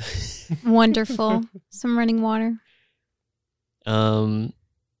 Some wonderful, some running water.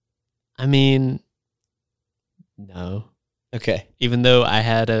 I mean, no. Okay. Even though I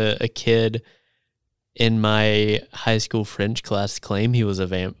had a kid in my high school French class claim he was a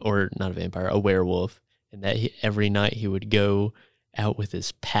not a vampire, a werewolf, and that every night he would go out with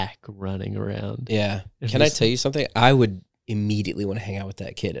his pack running around. Yeah. It Can I was- tell you something? I would immediately want to hang out with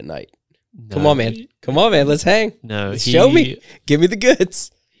that kid at night. No, Come on, man. Come on, man. Let's hang. No, Show me. Give me the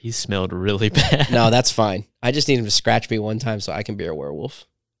goods. He smelled really bad. No, that's fine. I just need him to scratch me one time so I can be a werewolf.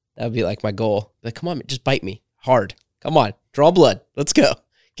 That would be like my goal. Like, come on, man, just bite me hard. Come on, draw blood. Let's go.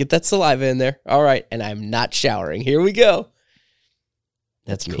 Get that saliva in there. All right, and I'm not showering. Here we go.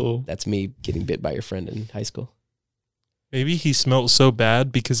 That's me. cool. That's me getting bit by your friend in high school. Maybe he smelled so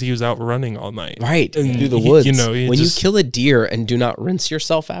bad because he was out running all night. Right, And through the he- woods. you know, he when just- you kill a deer and do not rinse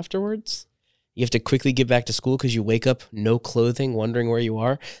yourself afterwards, you have to quickly get back to school because you wake up no clothing, wondering where you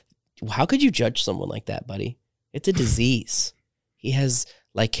are. How could you judge someone like that, buddy? It's a disease. He has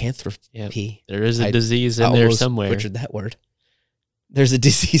lycanthropy. There is a I disease in there almost somewhere. butchered that word. There's a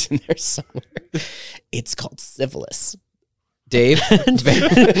disease in there somewhere. It's called syphilis. Dave,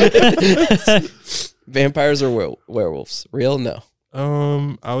 vampires or werewolves? Real? No.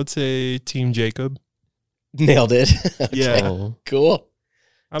 I would say Team Jacob. Nailed it. Yeah. Oh. Cool.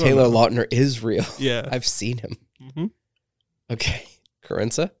 I don't Taylor know. Lautner is real. Yeah. I've seen him. hmm Okay.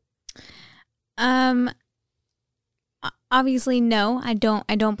 Carinza? Obviously, no, I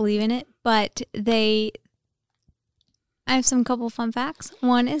don't believe in it, but I have some couple fun facts.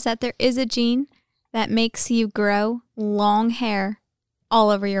 One is that there is a gene that makes you grow long hair all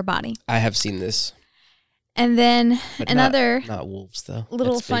over your body. I have seen this. And then But another not wolves though.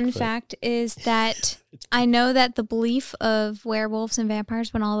 little That's fun Bigfoot. fact is that I know that the belief of werewolves and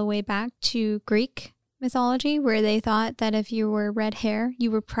vampires went all the way back to Greek mythology, where they thought that if you were red hair, you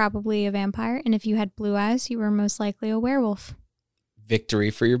were probably a vampire, and if you had blue eyes, you were most likely a werewolf.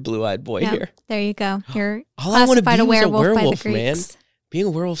 Victory for your blue-eyed boy Yeah. here. There you go. You're All I want to be classified is a werewolf by the werewolf, man. Greeks. Being a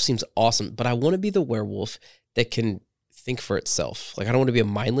werewolf seems awesome, but I want to be the werewolf that can think for itself. Like, I don't want to be a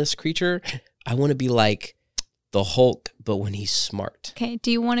mindless creature. I want to be like the Hulk, but when he's smart. Okay, do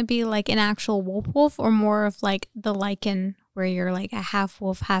you want to be like an actual wolf or more of like the lichen where you're like a half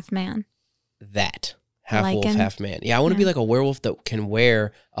wolf, half man? That. Half wolf, Lycan. half man. Yeah, I want to be Yeah. like a werewolf that can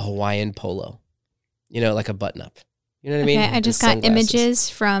wear a Hawaiian polo. You know, like a button-up. You know what I Okay, mean? I just And got sunglasses. images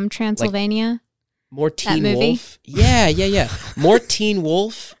from Transylvania. More Teen movie? Wolf. Yeah. More Teen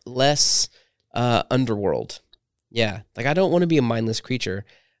Wolf, less Underworld. Yeah. Like, I don't want to be a mindless creature.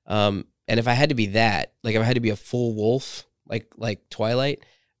 And if I had to be that, like if I had to be a full wolf, like Twilight,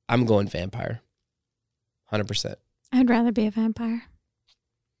 I'm going vampire. 100%. I'd rather be a vampire.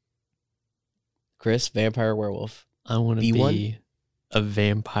 Chris, vampire, werewolf. I want to Be be one? a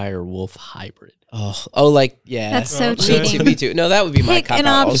vampire wolf hybrid. Oh, like, yeah. That's so Okay. Me cheating. too, me too. No, that would be my Pick cop an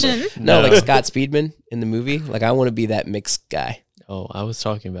out also. option. No, like No. Scott Speedman in the movie. Like, I want to be that mixed guy. Oh, I was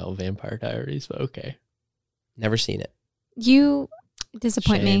talking about Vampire Diaries, but okay. Never seen it. You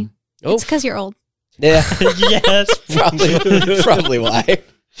disappoint me. Shame. Oh, It's because you're old. yeah. Yes, Probably why.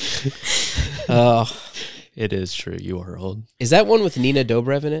 Oh, It is true. You are old. is that one with Nina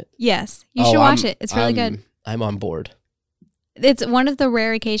Dobrev in it? Yes, you Oh, should watch I'm- it. It's really good. I'm on board. It's one of the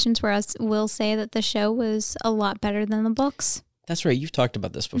rare occasions where I will say that the show was a lot better than the books. That's right. You've talked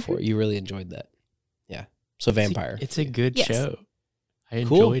about this before. You really enjoyed that. Yeah. So vampire. It's a good Yes. show. I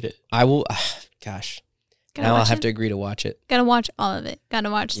Cool. enjoyed it. I will. Gosh. Gotta Now I'll watch have it. to agree to watch it. Gotta watch all of it. Gotta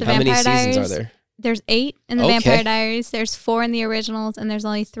watch the How many Vampire seasons Diaries. are there? There's 8 in the Okay. Vampire Diaries. There's 4 in the originals, and there's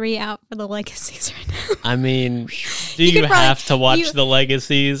only 3 out for the legacies right now. I mean, do You you, could probably- have to watch you- the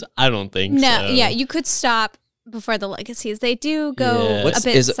legacies? I don't think No, so. yeah, you could stop before the legacies. They do go Yeah. a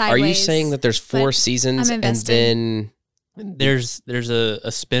bit sideways. Are you saying that there's 4 but seasons I'm and invested. then There's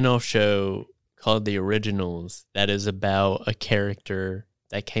a spin-off show called The Originals that is about a character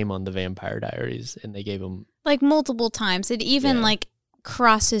that came on the Vampire Diaries, and they gave him Like multiple times. It even Yeah. like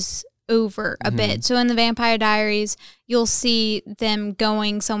crosses over a Mhm. bit. So in the Vampire Diaries, you'll see them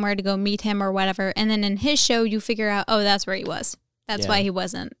going somewhere to go meet him or whatever, and then in his show, you figure out, oh, that's where he was. That's Yeah. why he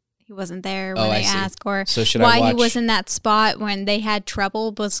wasn't there when Oh, I they see. ask, or So should why I watch? he was in that spot when they had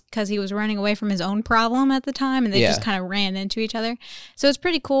trouble was because he was running away from his own problem at the time, and they just Yeah. kind of ran into each other. So it's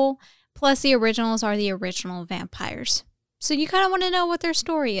pretty cool. Plus, the originals are the original vampires. So you kind of want to know what their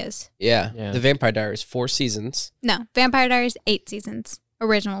story is. Yeah. Yeah. The Vampire Diaries, 4 seasons. No, Vampire Diaries, 8 seasons.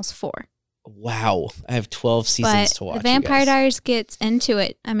 Originals, 4. Wow. I have 12 seasons But to watch. the Vampire you guys. Diaries gets into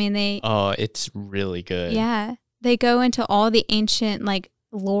it. I mean, they, Oh, it's really good. yeah, they go into all the ancient, like,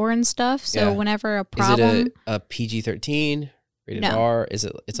 lore and stuff. So Yeah. whenever a Is problem, it a PG-13? Rated No. R? Is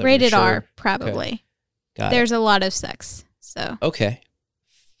it? It's like rated mature? R, probably. Got it. There's a lot of sex. So, Okay.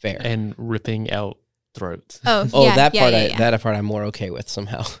 Fair. And ripping out throats. oh, Oh, yeah, that yeah, part, yeah, yeah. that part I'm more okay with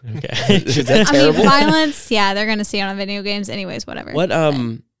somehow. Okay. Is that I mean, terrible? violence, yeah, they're going to see it on video games anyways, whatever.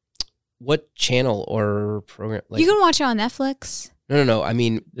 What channel or program? Like, You can watch it on Netflix. no. I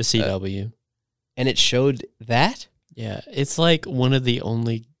mean, The CW. and it showed that. Yeah, it's like one of the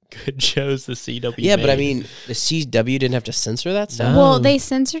only good shows the CW Yeah, but I made. mean, the CW didn't have to censor that stuff. No. Well, they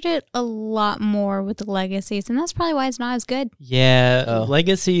censored it a lot more with the legacies, and that's probably why it's not as good. Yeah, Oh.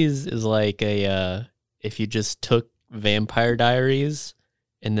 Legacies is like a if you just took Vampire Diaries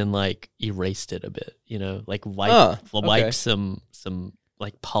and then like erased it a bit, you know, like wiped okay. some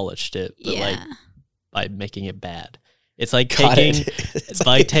like polished it, but Yeah. like by making it bad. It's like Got taking it. It's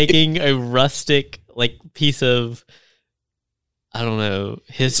by like- taking a rustic like piece of I don't know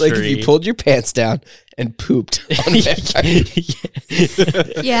It's history. like if you pulled your pants down and pooped on Vampire.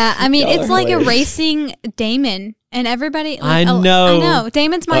 Yeah, I mean, Y'all it's are like hilarious. erasing Damon, and everybody. I Like, know. I know.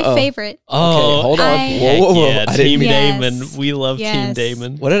 Damon's my Uh-oh. favorite. Oh, Okay, hold on. I- Whoa. Yeah, I didn't Team mean Yes. Damon. We love Team Yes.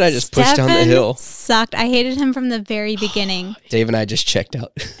 Damon. What did I just push down the Stefan hill? Sucked. I hated him from the very beginning. Dave and I just checked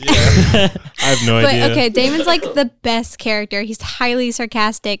out. I have no But idea. okay, Damon's like the best character. He's highly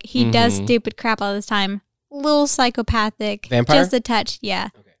sarcastic. He does Mhm. stupid crap all the time. Little psychopathic. Vampire? Just a touch. Yeah.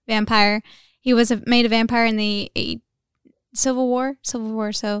 Vampire. He was made a vampire in the Civil War. So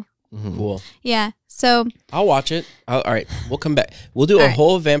Mhm. Cool. yeah. So I'll watch it. All right, we'll come back. We'll do a All right.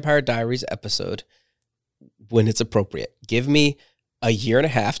 whole Vampire Diaries episode when it's appropriate. Give me a year and a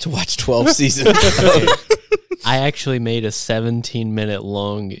half to watch 12 seasons. I actually made a 17-minute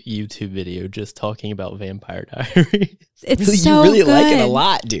long YouTube video just talking about Vampire Diaries. it's Really, so you really like it a good.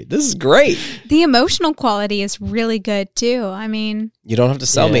 lot, dude. This is great. The emotional quality is really good too. I mean, You don't have to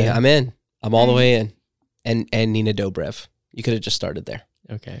sell me. Yeah. I'm in. I'm all the Right. way in. And Nina Dobrev. You could have just started there.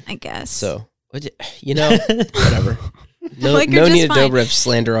 Okay. I guess. So, you know, whatever. No, like her no just Nina fine. Dobrev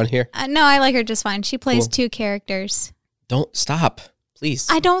slander on here. No, I like her just fine. She plays Cool. 2 characters. Don't stop, please.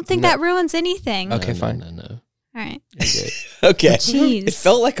 I don't think No. that ruins anything. Okay, No, fine. No. All right. You're good. Okay. Jeez. It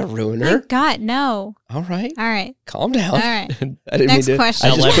felt like a My ruiner. God, no. All right. All right. Calm down. All right. I didn't Next mean to. question. I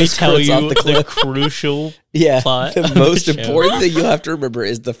Now just let me pushed tell Chris you off the the cliff. crucial Yeah. plot The of the most show. important thing you'll have to remember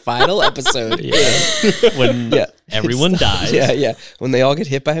is the final episode. when Yeah. everyone dies. Yeah. When they all get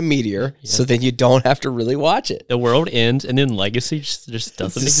hit by a meteor, so then you don't have to really watch it. The world ends, and then Legacy just It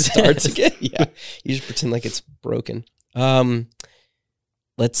doesn't just exist. starts again. Yeah. You just pretend like it's broken.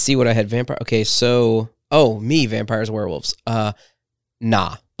 Let's see what I had. Vampire. Okay, so me, vampires, werewolves.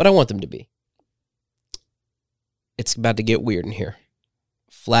 Nah, but I want them to be. It's about to get weird in here.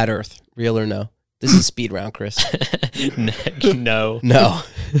 Flat Earth, real or no? This is speed round, Chris. No. No,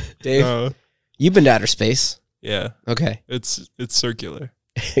 Dave, you've been to outer space. Yeah, Okay, it's circular.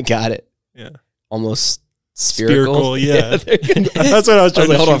 got it. Yeah. Almost spherical. Yeah. there you go. That's what I was I trying was like,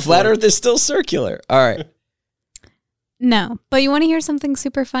 to hold on, shoot flat for. Earth is still circular. All right. No. But you want to hear something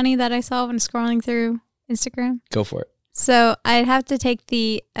super funny that I saw when scrolling through Instagram? Go for it. So I'd have to take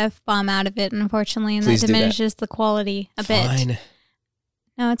the F-bomb out of it, unfortunately, and Please that do that. diminishes the quality a bit. Fine.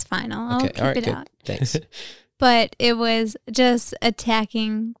 No, it's fine. I'll Okay. keep All right. it Good. out. Thanks. But it was just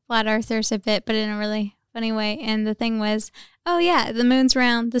attacking flat earthers a bit, but in a really funny way. And the thing was, oh yeah, the moon's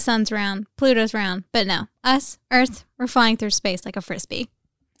round, the sun's round, Pluto's round. But no, us, Earth, we're flying through space like a frisbee.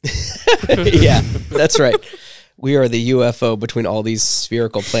 Yeah, that's right. We are the UFO between all these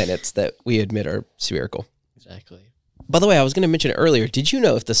spherical planets that we admit are spherical. Exactly. By the way, I was going to mention it earlier. Did you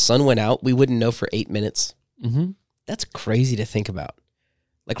know if the sun went out, we wouldn't know for 8 minutes? Mm-hmm. That's crazy to think about.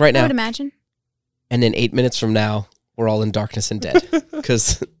 Like right I now, would imagine. and then 8 minutes from now, we're all in darkness and dead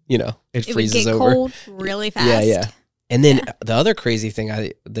because, it It would freezes get over. cold really fast. Yeah. And then Yeah. the other crazy thing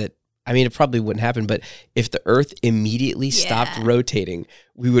that I mean, it probably wouldn't happen, but if the Earth immediately stopped rotating,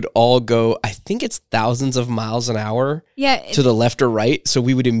 we would all go, I think it's thousands of miles an hour to the left or right. So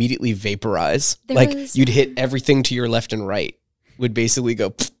we would immediately vaporize. You'd hit everything to your left and right would basically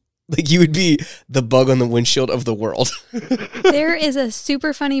go, like you would be the bug on the windshield of the world. There is a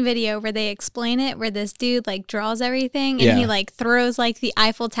super funny video where they explain it, where this dude like draws everything and he like throws like the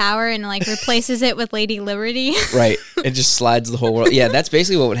Eiffel Tower and like replaces it with Lady Liberty. Right. It just slides the whole world. Yeah, that's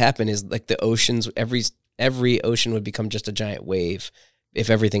basically what would happen is like the oceans, every ocean would become just a giant wave if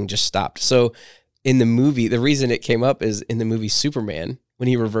everything just stopped. So in the movie, the reason it came up is in the movie Superman, when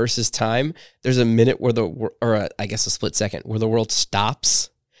he reverses time, there's a minute where I guess a split second, where the world stops.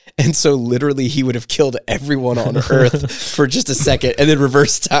 And so literally he would have killed everyone on Earth for just a second and then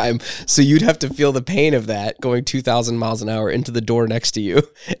reverse time. So you'd have to feel the pain of that going 2,000 miles an hour into the door next to you.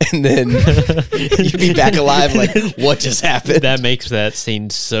 And then you'd be back alive like, what just happened? That makes that scene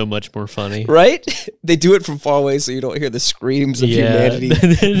so much more funny. Right? They do it from far away so you don't hear the screams of humanity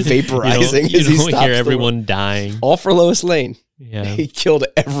vaporizing. You don't hear everyone dying. All for Lois Lane. Yeah. He killed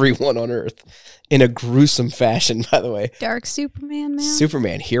everyone on Earth. In a gruesome fashion, by the way. Dark Superman, man.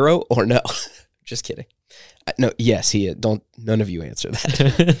 Superman, hero or no? Just kidding. No, yes, he is. None of you answer that.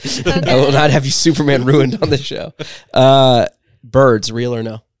 Okay. I will not have you Superman ruined on the show. Birds, real or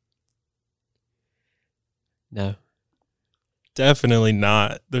no? No. Definitely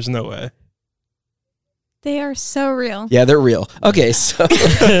not. There's no way. They are so real. Yeah, they're real. Okay, so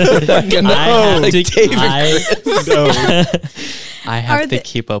I have to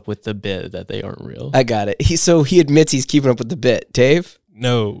keep up with the bit that they aren't real. I got it. He admits he's keeping up with the bit. Dave?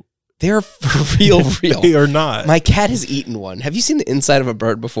 No. They're for real. They are not. My cat has eaten one. Have you seen the inside of a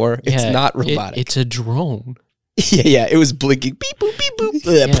bird before? It's not robotic. It's a drone. Yeah. It was blinking. Beep, boop, beep,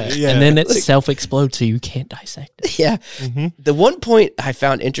 boop. Yeah. And then it self-explodes so you can't dissect it. Yeah. Mm-hmm. The one point I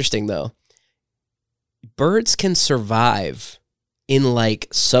found interesting, though, birds can survive in like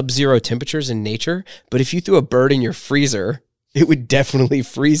sub-zero temperatures in nature, but if you threw a bird in your freezer, it would definitely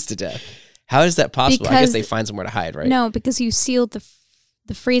freeze to death. How is that possible? I guess they find somewhere to hide, right? No, because you sealed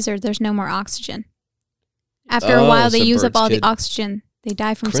the freezer. There's no more oxygen. After a while, they use up all the oxygen. They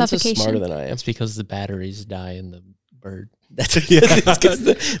die from suffocation. Is smarter than I am. It's because the batteries die in the bird. That's it's because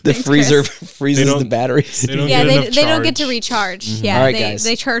the freezer freezes the batteries. They don't get to recharge. Mm-hmm. Yeah, all right, guys.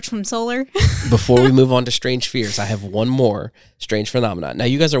 They charge from solar. Before we move on to strange fears, I have one more strange phenomenon. Now,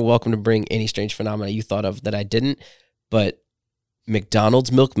 you guys are welcome to bring any strange phenomena you thought of that I didn't, but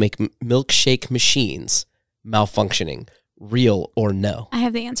McDonald's milkshake machines malfunctioning, real or no? I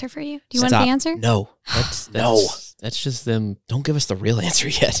have the answer for you. Do you want the answer? No. That's just them. Don't give us the real answer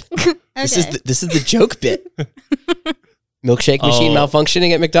yet. Okay. This is the joke bit. Milkshake machine malfunctioning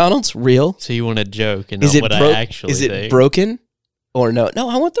at McDonald's, real? So you want a joke and not what I actually think? Is it broken or no? No,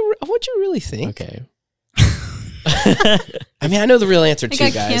 I want you to really think. Okay. I mean, I know the real answer too,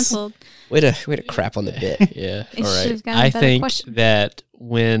 guys. Canceled. Way to crap on the bit. Yeah. All right. I think that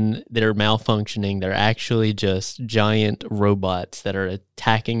when they're malfunctioning, they're actually just giant robots that are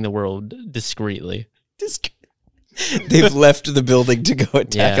attacking the world discreetly. They've left the building to go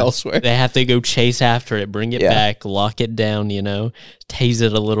attack elsewhere. They have to go chase after it, bring it back, lock it down, tase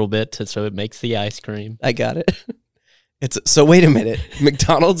it a little bit so it makes the ice cream. I got it. So wait a minute.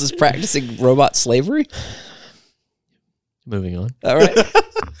 McDonald's is practicing robot slavery? Moving on. All right.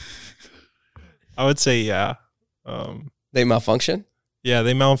 I would say yeah. They malfunction? Yeah,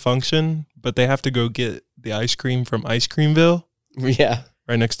 they malfunction, but they have to go get the ice cream from Ice Creamville. Yeah.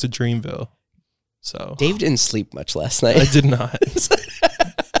 Right next to Dreamville. So Dave didn't sleep much last night. I did not.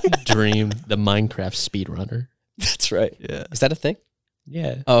 Dream, the Minecraft speedrunner. That's right. Yeah. Is that a thing?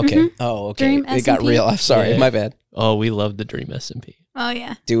 Yeah. Oh, okay. Mm-hmm. Oh, okay. Dream it got SMP? real. I'm sorry. Yeah. My bad. Oh, we love the Dream SMP. Oh,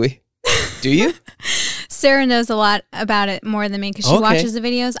 yeah. Do we? Do you? Sarah knows a lot about it more than me because she Okay. watches the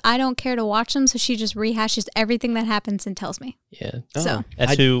videos. I don't care to watch them, so she just rehashes everything that happens and tells me. Yeah. So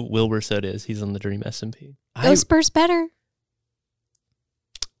That's who Wilbur Soda is. He's on the Dream SMP. Go Spurs better.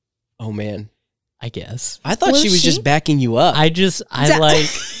 Oh, man. I guess. I thought she was just backing you up. I just find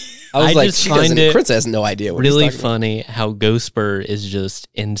Chris has no idea what really he's talking funny how Ghost is just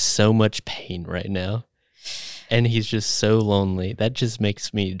in so much pain right now. And he's just so lonely. That just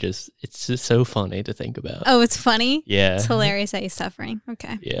makes me it's just so funny to think about. Oh, it's funny? Yeah. It's hilarious that he's suffering.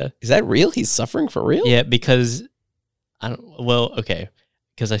 Okay. Yeah. Is that real? He's suffering for real? Yeah, because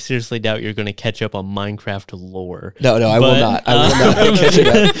because I seriously doubt you're going to catch up on Minecraft lore. No, I will not. I will not catch it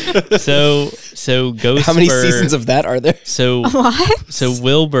up. So Ghost How many seasons of that are there? So what? So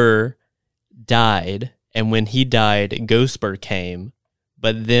Wilbur died, and when he died, Ghostbur came,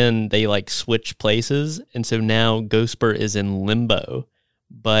 but then they switched places, and so now Ghostbur is in limbo.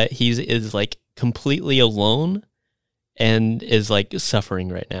 but he is like completely alone and is like suffering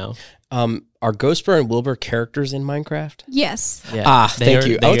right now. Are Ghostbur and Wilbur characters in Minecraft? Yes. Yeah. Thank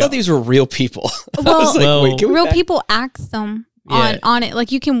you. I thought these were real people. I Well, was like, wait, can we Real back- people act them on it.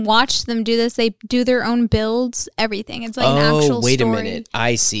 Like you can watch them do this. They do their own builds, everything. It's like an actual wait story. a minute.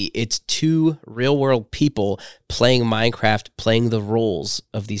 I see. It's two real world people playing Minecraft, playing the roles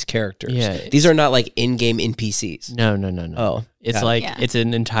of these characters. Yeah. These are not like in-game NPCs. No. Oh, It's got it. like Yeah. it's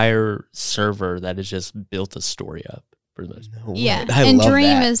an entire server that has just built a story up for the most part. No Yeah. way. I And love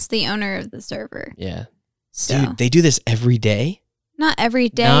Dream that. is the owner of the server. Yeah. So Dude, they do this every day? not every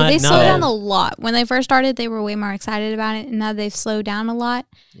day. Not- They slow not- down a lot. When they first started, they were way more excited about it, and now they've slowed down a lot.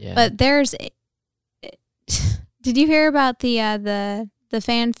 Yeah. But there's, did you hear about the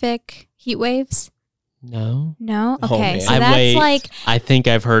fanfic heat waves? no. No. Oh, Okay, man. so I that's wait. like I think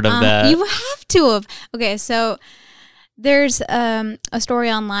I've heard of that. you have to have. Okay, so there's a story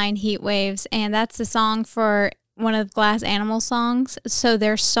online, Heat Waves, and that's the song for one of Glass Animal songs. So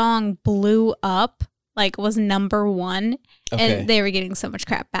their song blew up, like was number one, Okay. and they were getting so much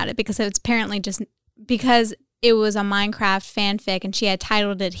crap about it because it's apparently just because it was a Minecraft fanfic and she had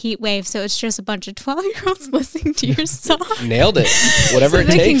titled it Heat Wave, so it's just a bunch of 12-year-olds listening to your song. Nailed it. Whatever so it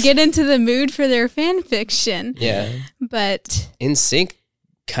they takes. can get into the mood for their fan fiction. Yeah. But NSYNC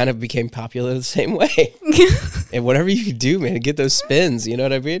kind of became popular the same way. And whatever you could do, man, get those spins, you know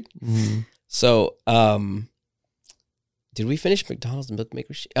what I mean? Mhm. So, did we finish McDonald's and Milk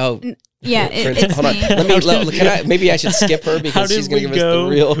Maker? Oh, yeah, Prince, it's hold on. me. Can I? Maybe I should skip her How because did she's going we to give us go the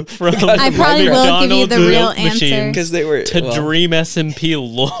real. from I probably will give you the McDonald's real milk machine answer. Because they were to well, Dream SMP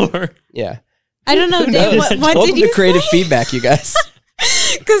lore? Yeah. I don't know, Who Dave. knows? What Open did you the creative say? feedback, you guys.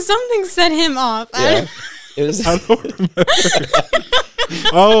 Because something set him off. Yeah. It was. I don't remember.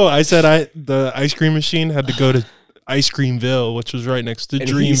 Oh, I said the ice cream machine had to go to Ice Creamville, which was right next to And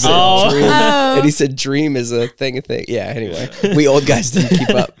he Dreamville. said Oh. dream, Oh. and he said dream is a thing. Yeah. Anyway, we old guys didn't keep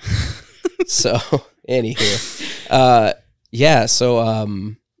up. So, anywho, yeah. So,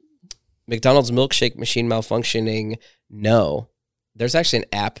 McDonald's milkshake machine malfunctioning. No, there's actually an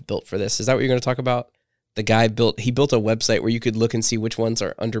app built for this. Is that what you're going to talk about? The guy built a website where you could look and see which ones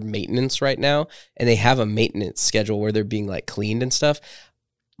are under maintenance right now, and they have a maintenance schedule where they're being like cleaned and stuff.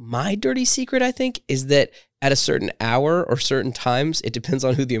 My dirty secret, I think, is that at a certain hour or certain times, it depends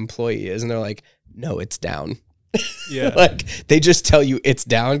on who the employee is, and they're like, "No, it's down." Yeah. Like they just tell you it's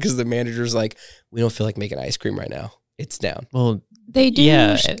down because the manager's like, "We don't feel like making ice cream right now. It's down." Well, They do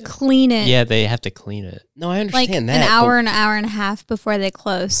Yeah. clean it. yeah, they have to clean it. No, I Like understand an that. hour and a half before they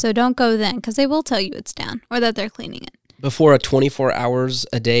close. So don't go then because they will tell you it's down or that they're cleaning it. before a 24 hours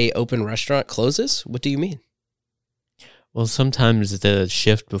a day open restaurant closes. What do you mean? Well, sometimes the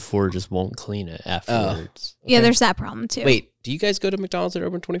shift before just won't clean it afterwards. Yeah, Okay. there's that problem too. Wait, do you guys go to McDonald's that are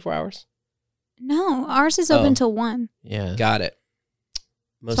open 24 hours? No, ours is Oh. open till 1. Yeah. Got it.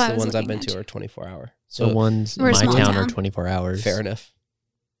 Most why of I the was ones I've looking been at to you. are 24 hour. The So ones in We're a my small town are town. 24 hours. fair enough.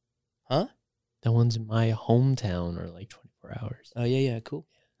 Huh? The ones in my hometown are like 24 hours. Oh yeah, cool.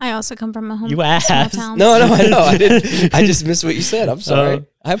 I also come from a home You small asked. town. No, I know. I didn't. I just missed what you said. I'm sorry. Oh.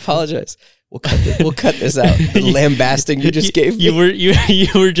 I apologize. We'll cut this out. The lambasting you just gave me. You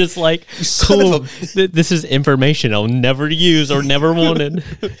were just like, You son of cool. a- This is information I'll never use or never wanted.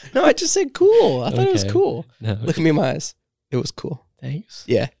 No, I just said cool. I thought it was Okay. cool. No, Look at me in my eyes. It was cool. thanks.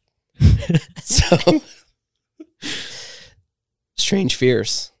 Yeah. So, Strange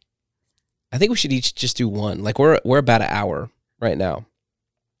Fears. I think we should each just do one. Like we're about an hour right now.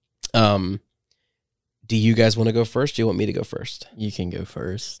 Do you guys want to go first? Do you want me to go first? You can go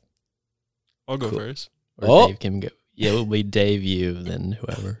first. I'll go Cool. first. Or Oh. Dave can go. Yeah, it'll be Dave, you, then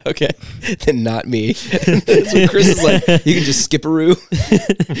whoever. Okay, then not me. So Chris is like, you can just skip-a-roo.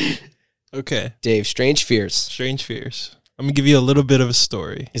 Okay. Dave, Strange Fears. Strange Fears. I'm gonna give you a little bit of a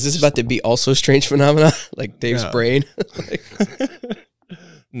story. Is this about to be also strange phenomena, like Dave's No. brain?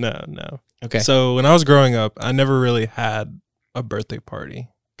 No. Okay. So when I was growing up, I never really had a birthday party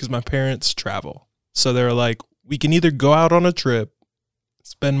because my parents travel. So they were like, we can either go out on a trip,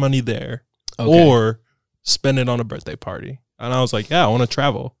 spend money there, Okay. or spend it on a birthday party. And I was like, yeah, I want to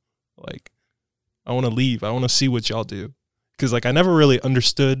travel. Like, I want to leave. I want to see what y'all do. Because, like, I never really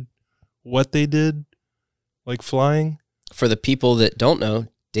understood what they did, like flying. For the people that don't know,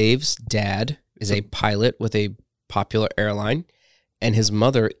 Dave's dad is a pilot with a popular airline, and his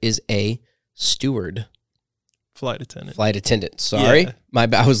mother is a steward, Flight attendant. flight attendant. Sorry, Yeah. my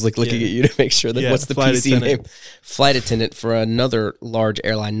bad. I was like looking Yeah. at you to make sure that Yeah, what's the flight PC attendant. name? Flight attendant for another large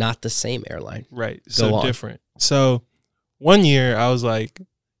airline, not the same airline. Right. Go So on. different. So one year I was like,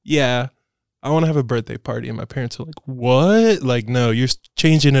 yeah, I want to have a birthday party. And my parents are like, what? Like, no, you're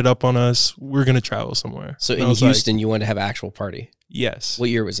changing it up on us. We're going to travel somewhere. So And I in was Houston, you wanted to have an actual party. yes. What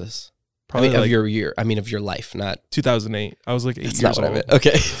year was this? Probably of like your year. I mean, of your life, not. 2008. I was like 8 That's years not what old. I meant.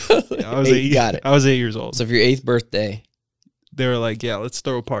 Okay. Yeah, I was Got it. I was 8 years old. So for your 8th birthday, They were like, yeah, let's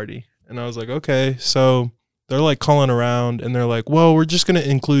throw a party. And I was like, okay. So they're like calling around and they're like, well, we're just going to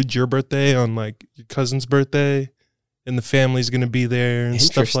include your birthday on like your cousin's birthday and the family's going to be there and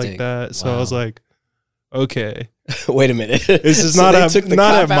stuff like Interesting. that. So I was Wow. like, okay, wait a minute. this is So not they at, took the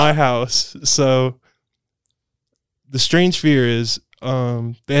not at cop my out? house. So the strange fear is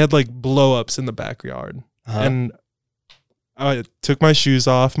they had like blow ups in the backyard. Uh-huh. And I took my shoes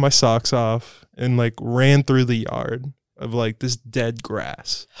off, my socks off, and like ran through the yard of like this dead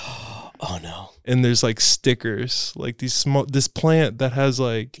grass. Oh no. And there's like stickers, like these small, this plant that has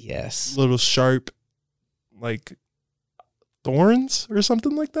like Yes. little sharp, like thorns or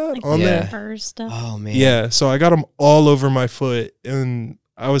something like that Like on Yeah. there. fur stuff. Oh man. Yeah. So I got them all over my foot, and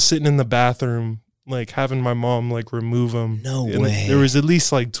I was sitting in the bathroom, like having my mom like remove them. No and way. There was at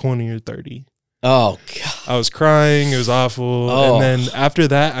least like 20 or 30. Oh god. I was crying. It was awful. Oh. And then after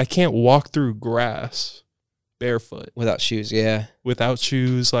that, I can't walk through grass barefoot Without shoes, yeah. without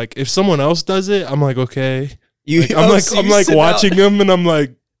shoes. Like if someone else does it, I'm like, okay. You, Like, so I'm you like sit watching them, and I'm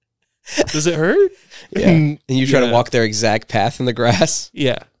like, does it hurt? Yeah. And you try to yeah. walk their exact path in the grass.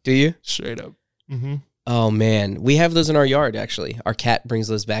 Yeah, Do you? straight up. Mm-hmm. Oh man, we have those in our yard. Actually, our cat brings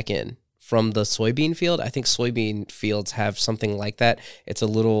those back in from the soybean field. I think soybean fields have something like that. It's a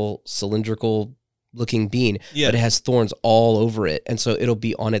little cylindrical looking bean, Yeah. but it has thorns all over it, and so it'll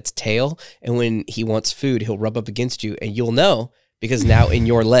be on its tail. And when he wants food, he'll rub up against you, and you'll know because now in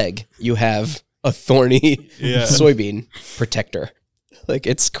your leg you have a thorny Yeah. soybean protector. Like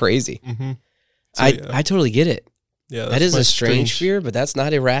it's crazy. Mm-hmm. I totally get it. yeah, That that's is my a strange fear, but that's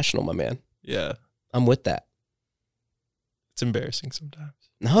not irrational, my man. Yeah, I'm with that. it's embarrassing sometimes.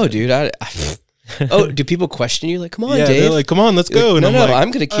 No, dude. Oh, do people question you? Like, come on, yeah, Dave. they're like, come on, let's You're go. like, And no, I'm no, like,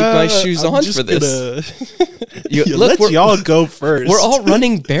 I'm gonna keep my shoes I'm on just for this. You, Look, let we're- y'all go first. We're all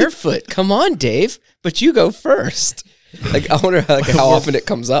running barefoot. Come on, Dave. But you go first. Like, I wonder how often it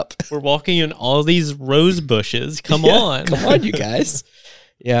comes up. We're walking in all these rose bushes. Come Yeah, on. come on, you guys.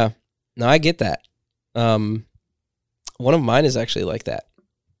 Yeah. No, I get that. One of mine is actually like that.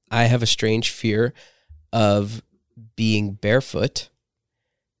 I have a strange fear of being barefoot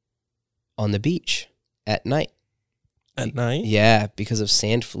on the beach at night. at night. Yeah, because of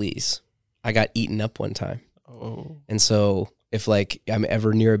sand fleas. I got eaten up one time. Oh, And so if like I'm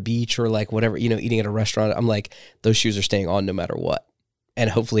ever near a beach or like whatever, eating at a restaurant, I'm like, those shoes are staying on no matter what. And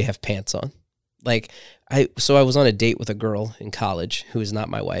hopefully have pants on. Like I was on a date with a girl in college who is not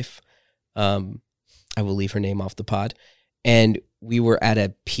my wife. I will leave her name off the pod. And we were at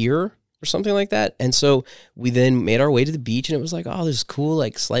a pier or something like that. And so we then made our way to the beach, and it was like, oh, this is cool,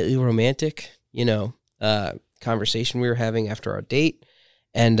 like slightly romantic, conversation we were having after our date.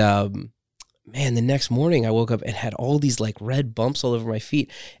 And man, the next morning I woke up and had all these like red bumps all over my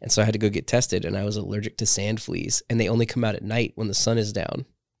feet. And so I had to go get tested, and I was allergic to sand fleas, and they only come out at night when the sun is down,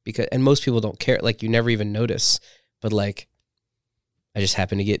 and most people don't care. Like you never even notice, but like I just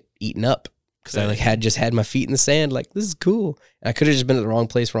happened to get eaten up because I like had my feet in the sand. Like, this is cool. And I could have just been at the wrong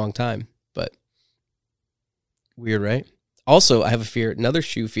place, wrong time, but weird, right? Also, I have a fear, another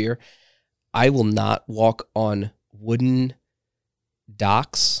shoe fear. I will not walk on wooden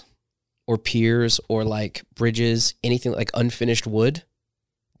docks or piers or like bridges, anything like unfinished wood,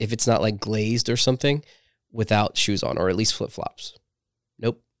 if it's not like glazed or something, without shoes on, or at least flip-flops.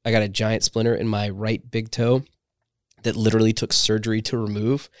 Nope. I got a giant splinter in my right big toe that literally took surgery to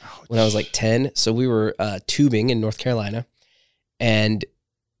remove when I was like 10. So we were tubing in North Carolina, and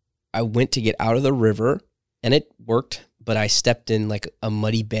I went to get out of the river, and it worked, but I stepped in like a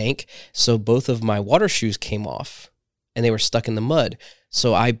muddy bank. So both of my water shoes came off, and they were stuck in the mud.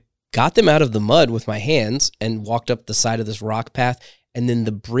 So I got them out of the mud with my hands and walked up the side of this rock path. And then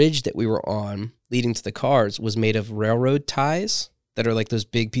the bridge that we were on leading to the cars was made of railroad ties that are like those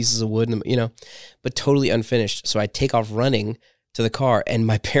big pieces of wood, but totally unfinished. So I take off running to the car, and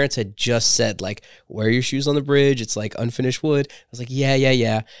my parents had just said, like, wear your shoes on the bridge. It's like unfinished wood. I was like,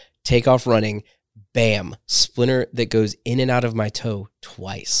 yeah. Take off running. Bam. Splinter that goes in and out of my toe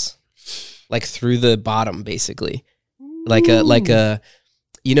twice. Like through the bottom, basically. Like a,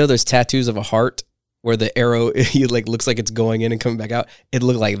 those tattoos of a heart where the arrow looks like it's going in and coming back out. It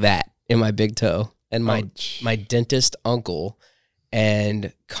looked like that in my big toe. And my dentist uncle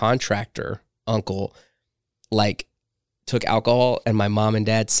and contractor uncle like took alcohol, and my mom and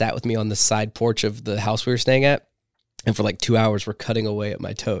dad sat with me on the side porch of the house we were staying at, and for like 2 hours we're cutting away at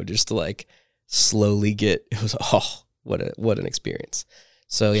my toe just to like slowly get, it was, what an experience.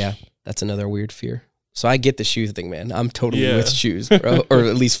 So yeah, that's another weird fear. So I get the shoe thing, man. I'm totally with shoes, bro, or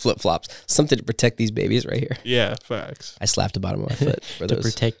at least flip flops. Something to protect these babies right here. Yeah, facts. I slapped the bottom of my foot for To those.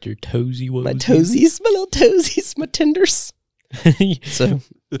 protect your toesy woes. My toesies, my little toesies, my tenders. So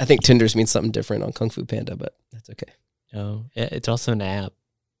I think tenders means something different on Kung Fu Panda, but that's okay. Oh, yeah, it's also an app.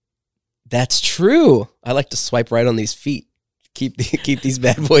 That's true. I like to swipe right on these feet. Keep these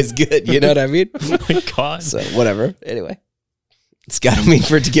bad boys good. You know what I mean? Oh my God. So whatever. Anyway, it's got to mean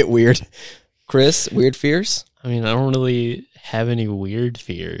for it to get weird. Chris, weird fears? I mean, I don't really have any weird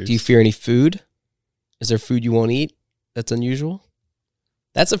fears. Do you fear any food? Is there food you won't eat that's unusual?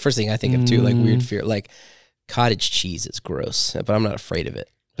 That's the first thing I think of too, like weird fear. Like cottage cheese is gross, but I'm not afraid of it.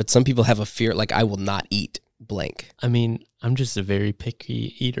 But some people have a fear, like I will not eat blank. I mean, I'm just a very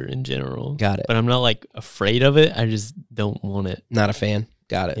picky eater in general. Got it. But I'm not like afraid of it. I just don't want it. Not a fan.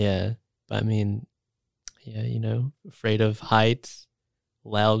 Got it. Yeah. But I mean, yeah, afraid of heights,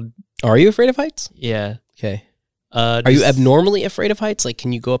 loud. Are you afraid of heights? Yeah. Okay. Are you just- abnormally afraid of heights? Like,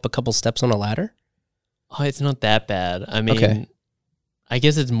 can you go up a couple steps on a ladder? Oh, it's not that bad. I mean, Okay. I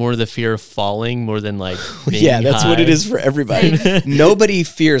guess it's more the fear of falling more than like being Yeah, that's what it high. is for everybody. Nobody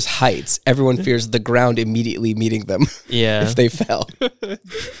fears heights. Everyone fears the ground immediately meeting them Yeah. if they fell.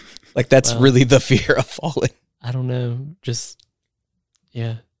 Like, that's Well. really the fear of falling. I don't know. Just,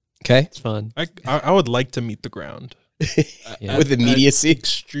 yeah, Okay? it's fun. I would like to meet the ground. Yeah. With immediacy.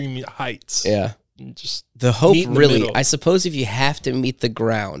 Extreme heights. Yeah. And just The hope Meet in the really, middle. I suppose if you have to meet the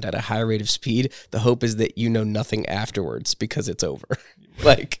ground at a high rate of speed, the hope is that you know nothing afterwards because it's over.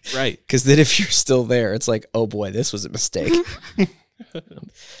 Like, right. because then if you're still there, it's like, oh boy, this was a mistake.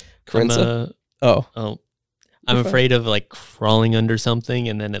 Corinza? I'm Oh, I'm afraid of like crawling under something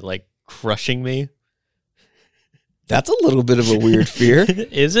and then it like crushing me. that's a little bit of a weird fear.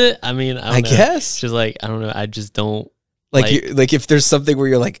 Is it? I mean, I don't I know. guess. It's just like, I don't know. I just don't Like if there's something where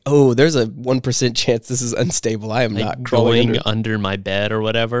you're like, oh, there's a 1% chance this is unstable. I am like not crawling going under. under my bed or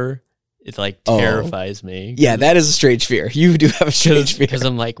whatever. It like Oh. terrifies me. Yeah, that is a strange fear. You do have a strange fear. Because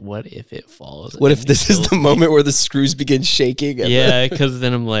I'm like, what if it falls? What and if it this is kills the me? moment where the screws begin shaking? And Yeah, because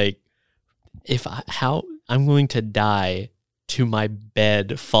then I'm like, how I'm going to die to my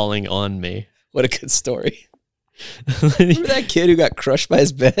bed falling on me. what a good story. Remember that kid who got crushed by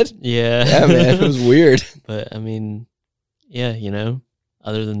his bed? Yeah. Yeah, man, it was weird. But I mean, yeah,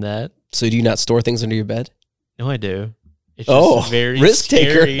 other than that, So do you not store things under your bed? no, I do. It's Oh, just very risk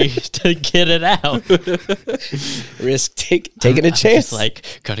taker. scary to get it out. Taking a I'm chance. just like,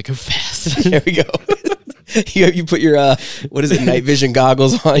 gotta go fast. There we go. you put your what is it, night vision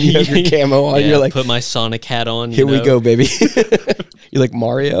goggles on, you have your camo on, Yeah, you're like, put my Sonic hat on. here we go, baby. You're like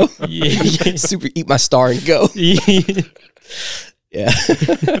Mario. Yeah. Super eat my star and go. Yeah.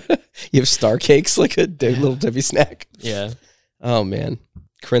 You have star cakes like a little Debbie snack. Yeah. Oh man.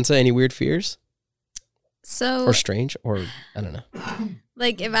 Corinza, any weird fears? So, Or strange? Or I don't know.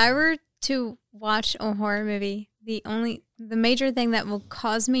 like, if I were to watch a horror movie, the major thing that will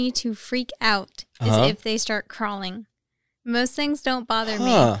cause me to freak out Uh-huh. is if they start crawling. Most things don't bother me.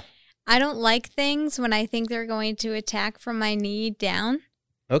 Huh. I don't like things when I think they're going to attack from my knee down.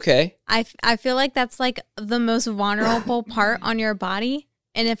 Okay. I feel like that's like the most vulnerable part on your body.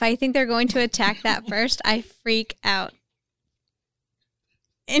 And if I think they're going to attack that first, I freak out.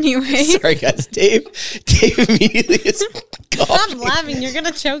 Anyway. Sorry guys. Dave immediately is Stop coughing. laughing. You're going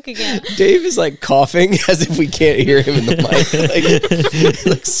to choke again. Dave is like coughing as if we can't hear him in the mic.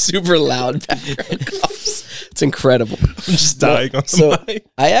 Like super loud background coughs. It's incredible. I'm just dying on the So mic.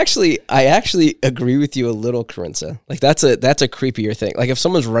 I actually agree with you a little, Corinza. Like that's a creepier thing. Like if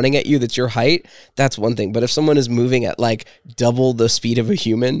someone's running at you that's your height, that's one thing. But if someone is moving at like double the speed of a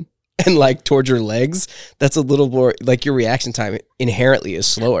human and like towards your legs, that's a little more like your reaction time inherently is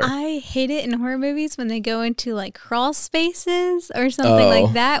slower. I hate it in horror movies when they go into like crawl spaces or something Oh.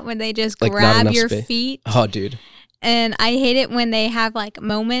 like that, when they just Like, not grab enough your space. feet. Oh, dude. And I hate it when they have like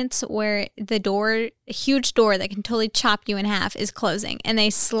moments where a huge door that can totally chop you in half is closing and they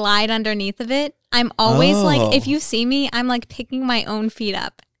slide underneath of it. I'm always Oh. like, if you see me, I'm like picking my own feet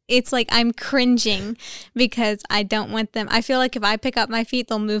up. It's like I'm cringing because I don't want them. I feel like if I pick up my feet,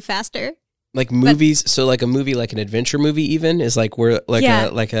 they'll move faster. Like movies, so like a movie, like an adventure movie, even is like where like Yeah.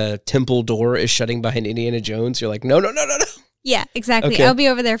 a temple door is shutting behind Indiana Jones. You're like, no. Yeah, exactly. Okay. I'll be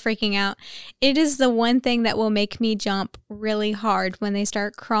over there freaking out. It is the one thing that will make me jump really hard when they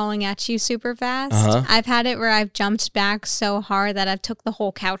start crawling at you super fast. Uh-huh. I've had it where I've jumped back so hard that I've took the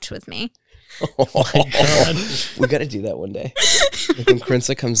whole couch with me. God. We got to do that one day. Like when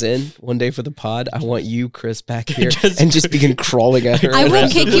Carissa comes in one day for the pod, I want you, Chris, back here and just begin crawling at her. I will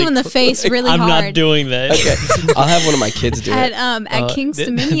Aggressively kick you in the face really I'm hard. not doing that. Okay, I'll have one of my kids do it. At King's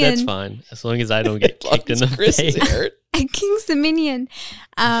Dominion. That's fine, as long as I don't get As long kicked in as the Chris is face. hurt. At King's Dominion,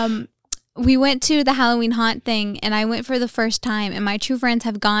 we went to the Halloween haunt thing, and I went for the first time, and my true friends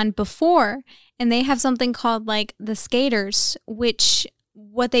have gone before, and they have something called like the skaters, which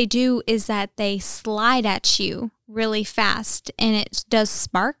what they do is that they slide at you really fast, and it does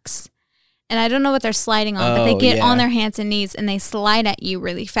sparks. And I don't know what they're sliding on, but they Oh, get yeah. on their hands and knees, and they slide at you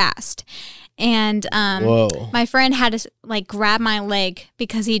really fast. And Whoa. my friend had to like grab my leg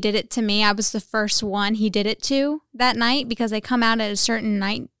because he did it to me. I was the first one he did it to that night because they come out at a certain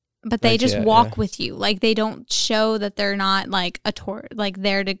night, but they Like, just yeah, walk yeah. with you. Like they don't show that they're not like a tour, like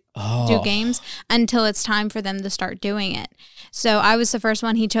there to Oh. do games until it's time for them to start doing it. So I was the first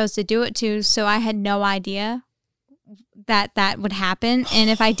one he chose to do it to. So I had no idea that that would happen. And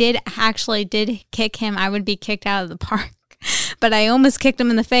if I did kick him, I would be kicked out of the park. But I almost kicked him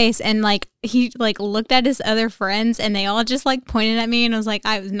in the face, and like he like looked at his other friends, and they all just like pointed at me, and I was like,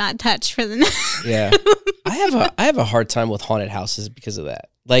 I was not touched for the night. Yeah. I have a hard time with haunted houses because of that.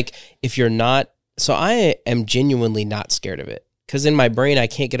 Like if you're not, so I am genuinely not scared of it because in my brain I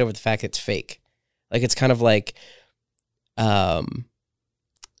can't get over the fact it's fake. Like it's kind of like,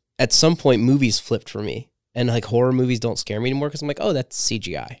 at some point movies flipped for me, and like horror movies don't scare me anymore because I'm like, oh, that's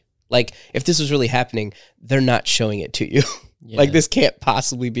CGI. Like if this was really happening, they're not showing it to you. Yeah. Like this can't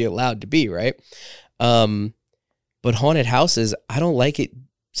possibly be allowed to be, right? But haunted houses, I don't like it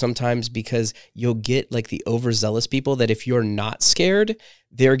sometimes because you'll get like the overzealous people that if you're not scared,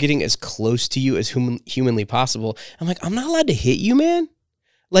 they're getting as close to you as humanly possible. I'm like, I'm not allowed to hit you, man.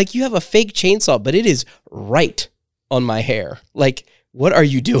 Like you have a fake chainsaw, but it is right on my hair. Like, what are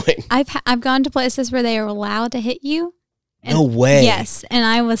you doing? I've gone to places where they are allowed to hit you. No way. Yes, and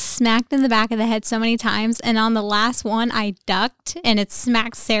I was smacked in the back of the head so many times, and on the last one, I ducked, and it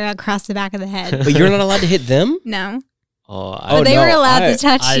smacked Sarah across the back of the head. But you're not allowed to hit them? No, Oh, Oh, but they no, were allowed I- to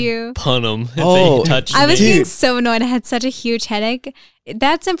touch I'd you. punt them if Oh, they touched I was me. getting Dude. so annoyed. I had such a huge headache.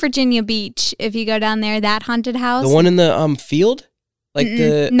 That's in Virginia Beach. If you go down there, that haunted house, The one in the field? Like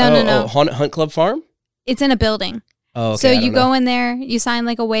the No. Hunt Club Farm? it's in a building. Oh, okay, So I you don't go know. in there, you sign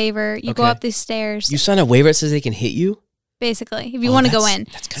like a waiver, you go Okay. up these stairs, You sign a waiver that says they can hit you? basically, if you Oh, want to go that's- in.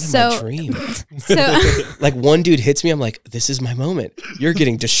 That's kind of my dream. So Like one dude hits me, I'm like, this is my moment. You're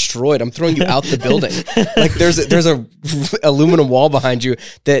getting destroyed. I'm throwing you out the building. Like there's a aluminum wall behind you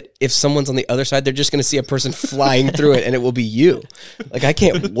that if someone's on the other side, they're just going to see a person flying through it and it will be you. Like I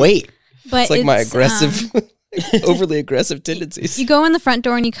can't wait. but It's like my aggressive, um, overly aggressive tendencies. you go in the front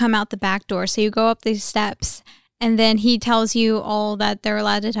door and you come out the back door. So you go up these steps, and then he tells you all that they're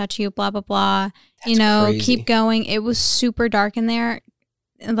allowed to touch you, blah, blah, blah. You That's know, crazy. keep going. It was super dark in there.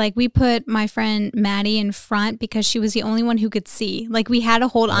 Like we put my friend Maddie in front because she was the only one who could see. Like we had to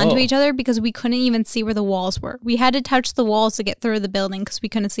hold on to Oh. each other because we couldn't even see where the walls were. We had to touch the walls to get through the building because we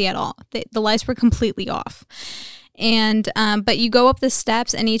couldn't see at all. The lights were completely off. And but you go up the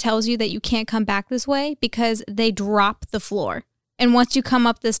steps and he tells you that you can't come back this way because they drop the floor. And once you come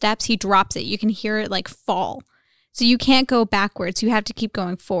up the steps, he drops it. You can hear it like fall. So you can't go backwards. You have to keep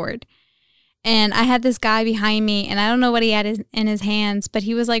going forward. And I had this guy behind me, and I don't know what he had in his hands, but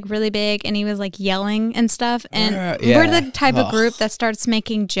he was like really big, and he was like yelling and stuff. And Yeah. we're the type of Ugh. group that starts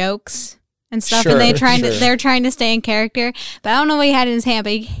making jokes and stuff, Sure, and sure. they're trying to stay in character. But I don't know what he had in his hand,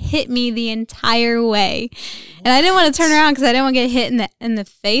 but he hit me the entire way, and I didn't want to turn around because I didn't want to get hit in the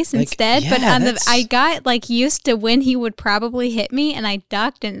face Like, instead. But yeah, on that's- I got like used to when he would probably hit me, and I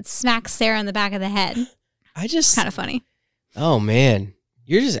ducked and it smacked Sarah in the back of the head. I just, Kind of funny. oh man,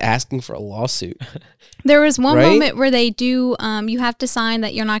 you're just asking for a lawsuit. There was one Right? moment where they do, you have to sign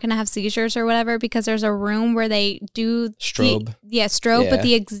that you're not going to have seizures or whatever because there's a room where they do Strobe. strobe, Yeah. but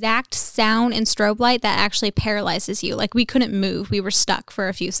the exact sound and strobe light that actually paralyzes you. Like we couldn't move. We were stuck for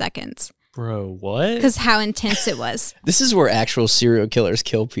a few seconds Bro, what? because how intense it was. This is where actual serial killers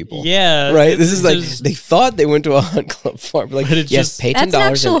kill people. Yeah. Right? This is like, just- they thought they went to a hunt club farm. Like, But it's yes, just- pay $10 That's an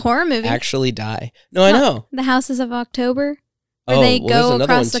actual and horror movie. actually die. No, I know. The Houses of October, where Oh, they well, there's go another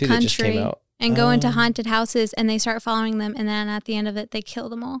across one, the too, that just came country out. and go into Oh. haunted houses and they start following them. And then at the end of it, they kill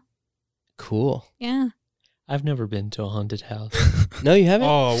them all. Cool. Yeah. I've never been to a haunted house. No, you haven't?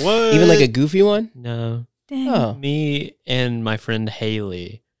 Oh, what? Even like a goofy one? No. Dang. Oh. Me and my friend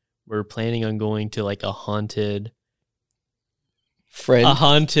Haley were planning on going to like a haunted Friend.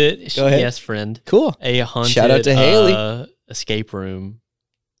 friend. Go ahead. Yes, friend. Cool. A haunted Shout out to Haley. escape room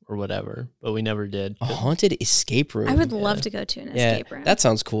or whatever, but we never did. A haunted escape room. I would love to go to an escape room. That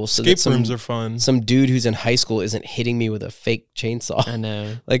sounds cool. So Escape that rooms are fun. some dude who's in high school isn't hitting me with a fake chainsaw. I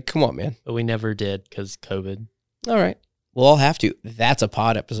know, Like, come on, man. but we never did because COVID. All right. We'll all have to. That's a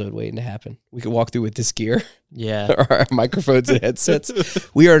pod episode waiting to happen. We could walk through with this gear, Yeah. our microphones and headsets.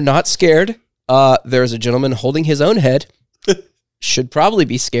 We are not scared. There's a gentleman holding his own head. Should probably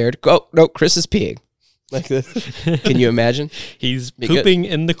be scared. Oh, no, Chris is peeing. Like this. Can you imagine? He's Because- pooping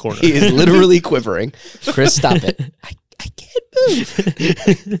in the corner. He is literally quivering. Chris, stop it. I can't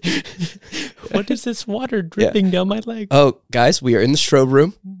move. What is this water dripping down my leg? Oh, guys, we are in the strobe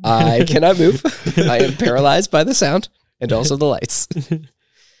room. I cannot move. I am paralyzed by the sound and also the lights.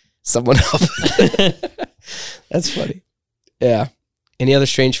 Someone help. That's funny. Yeah. Any other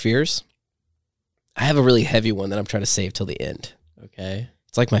strange fears? I have a really heavy one that I'm trying to save till the end. Okay.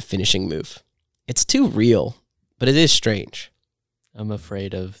 It's like my finishing move. It's too real, but it is strange. I'm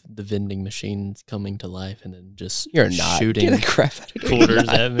afraid of the vending machines coming to life and then just You're not shooting Get the crap out of quarters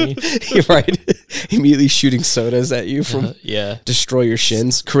at me. You're right. Immediately shooting sodas at you from Yeah. destroy your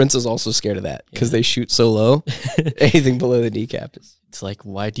shins. Corinne's also scared of that because Yeah. they shoot so low. Anything below the kneecap is It's like,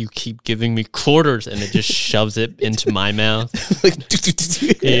 why do you keep giving me quarters? And it just shoves it into my mouth. like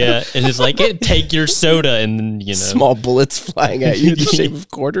Yeah. And it's like, hey, take your soda. And then, you know, small bullets flying at you in the shape of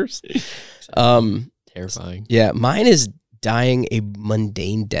quarters. terrifying. Yeah, mine is dying a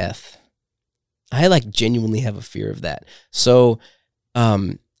mundane death. I like genuinely have a fear of that. So,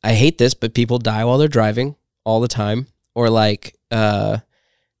 I hate this, but people die while they're driving all the time, or like,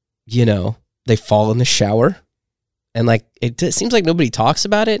 you know, they fall in the shower, and like it seems like nobody talks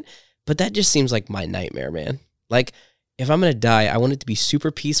about it, but that just seems like my nightmare, man. Like, if I'm gonna die, I want it to be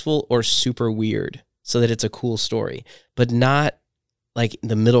super peaceful or super weird, so that it's a cool story, but not like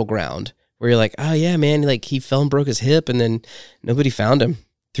the middle ground where you're like, oh yeah, man, like he fell and broke his hip and then nobody found him.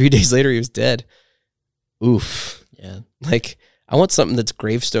 3 days later, he was dead. Oof. Yeah. Like, I want something that's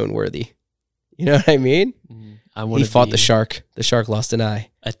gravestone worthy. You know what I mean? I want He fought the shark. The shark lost an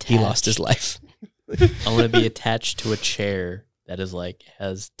eye. attached. He lost his life. I want to be attached to a chair that is like,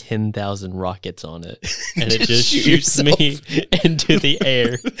 has 10,000 rockets on it. And it just Shoot shoots yourself. me into the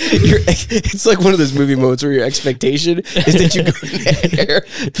air. It's like one of those movie moments where your expectation is that you go in the air,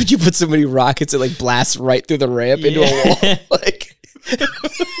 but you put so many rockets, it like blasts right through the ramp into a wall. Yeah. Like,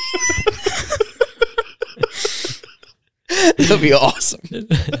 that'd be awesome.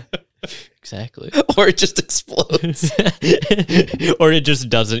 Exactly. Or it just explodes. Or it just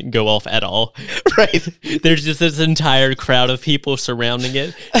doesn't go off at all. Right. There's just this entire crowd of people surrounding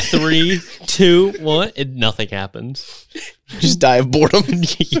it. 3, 2, 1, and nothing happens. Just die of boredom.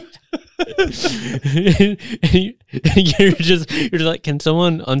 you're just like, can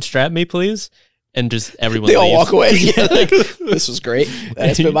someone unstrap me, please? And just everyone They all leaves. walk away. Yeah, like, this was great.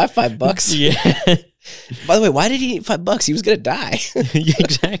 I spent my $5. Yeah. By the way, why did he need $5? He was gonna die.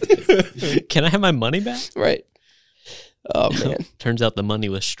 Exactly. Can I have my money back? Right. Oh man. Turns out the money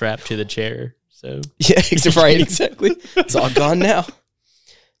was strapped to the chair. So Yeah, right, exactly. It's all gone now.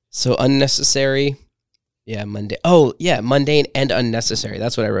 So unnecessary. Yeah, mundane. Oh, yeah, mundane and unnecessary.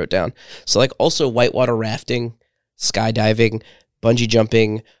 That's what I wrote down. So like also whitewater rafting, skydiving, bungee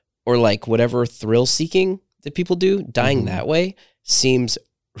jumping, or like whatever thrill seeking that people do, dying that way seems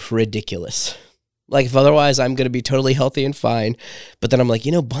ridiculous. Like if otherwise I'm going to be totally healthy and fine, but then I'm like,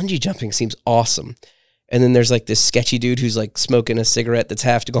 bungee jumping seems awesome. And then there's like this sketchy dude who's like smoking a cigarette that's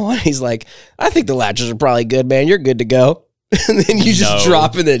half gone. He's like, I think the latches are probably good, man. You're good to go. And then you just No.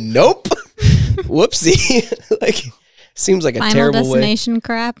 drop and then nope. Whoopsie. Like seems like a Final terrible way. Destination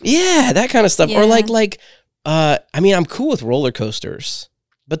crap. Yeah, that kind of stuff. Or Yeah. I mean, I'm cool with roller coasters,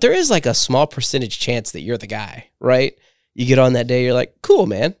 but there is like a small percentage chance that you're the guy, right? You get on that day, you're like, cool,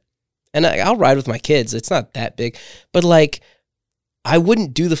 man. And I'll ride with my kids. It's not that big, but like, I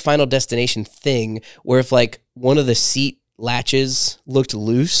wouldn't do the Final Destination thing where if like one of the seat latches looked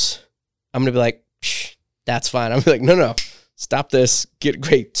loose, I'm going to be like, Psh, that's fine. I'm gonna be like, no, stop this. Get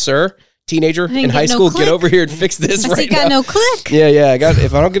great, sir. Teenager didn't in get high no school, click. get over here and fix this My right seat got now. no click. Yeah,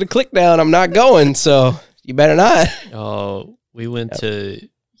 if I don't get a click down, I'm not going. So you better not. Oh, we went to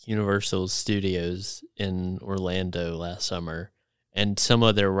Universal Studios in Orlando last summer, and some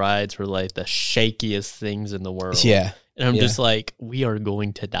of their rides were like the shakiest things in the world. Yeah, And I'm yeah. just like, we are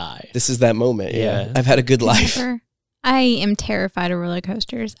going to die. this is that moment. Yeah, Yeah. I've had a good life. Never. I am terrified of roller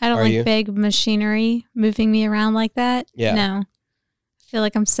coasters. I don't Are like you? big machinery moving me around like that. Yeah. No. I feel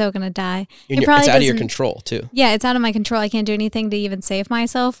like I'm so going to die. And It it's probably out of your doesn't- control too. Yeah, it's out of my control. I can't do anything to even save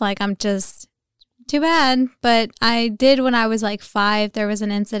myself. Like, I'm just too bad. But I did when I was like 5. There was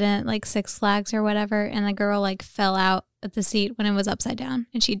an incident, like Six Flags or whatever, and a girl like fell out the seat when it was upside down,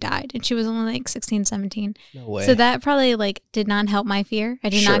 and she died, and she was only like 16, 17. No way. So that probably like did not help my fear. I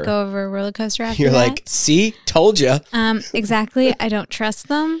did Sure. not go over a roller coaster after You're that. like, see, told you. Exactly. I don't trust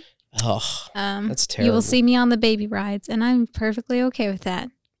them. Oh, that's You terrible. will see me on the baby rides, and I'm perfectly okay with that.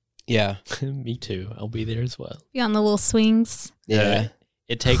 Yeah. Me too. I'll be there as well. Be on the little swings. Yeah.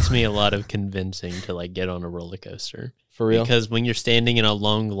 It takes me a lot of convincing to like get on a roller coaster. For real. Because when you're standing in a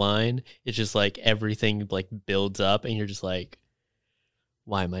long line, it's just like everything like builds up and you're just like,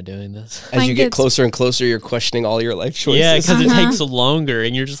 why am I doing this? As you Mine get gets- closer and closer, you're questioning all your life choices. Yeah, because it Uh-huh. takes longer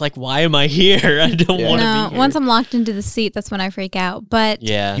and you're just like, why am I here? I don't Yeah. want to No, be here. once I'm locked into the seat, that's when I freak out. But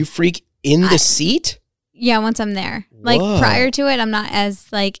yeah. You freak in the seat? yeah, once I'm there, like Whoa. prior to it, I'm not as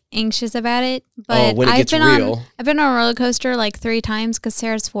like anxious about it. But when it gets been real. I've been on a roller coaster like 3 times because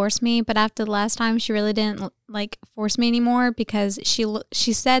Sarah's forced me. But after the last time, she really didn't like force me anymore because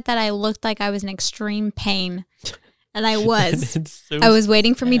she said that I looked like I was in extreme pain, and I was. It's so I was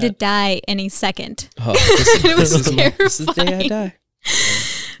waiting for me to sad. die any second. Oh, this, It was this is the day I terrifying. die.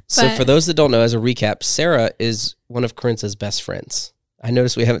 So But- for those that don't know, as a recap, Sarah is one of Corinne's best friends. I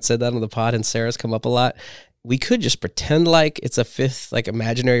noticed we haven't said that on the pod, and Sarah's come up a lot. We could just pretend like it's a fifth, like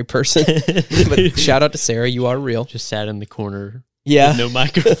imaginary person. But shout out to Sarah, you are real. just sat in the corner. Yeah. With no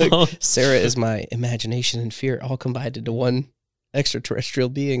microphone. Sarah is my imagination and fear all combined into one extraterrestrial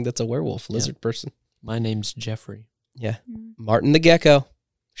being that's a werewolf, lizard person. My name's Jeffrey. Yeah. Martin the Gecko.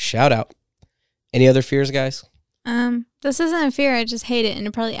 Shout out. Any other fears, guys? This isn't a fear. I just hate it, and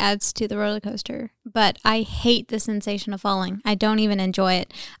it probably adds to the roller coaster. But I hate the sensation of falling. I don't even enjoy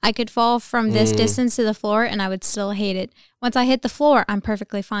it. I could fall from this distance to the floor, and I would still hate it. Once I hit the floor, I'm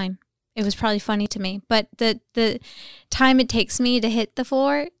perfectly fine. It was probably funny to me, but the time it takes me to hit the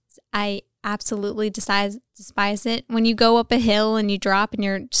floor, I absolutely despise it. When you go up a hill and you drop and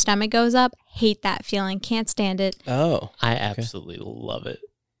your stomach goes up, hate that feeling. Can't stand it. Oh. I absolutely love it.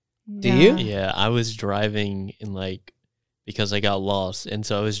 Do you? Yeah, I was driving in like, because I got lost. And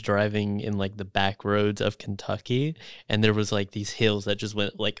so I was driving in like the back roads of Kentucky, and there was like these hills that just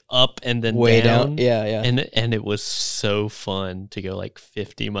went like up and then Way down. down. Yeah, yeah. And it was so fun to go like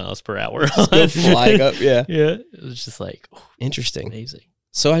 50 miles per hour. Go flying up. Yeah. Yeah. It was just like Interesting. amazing.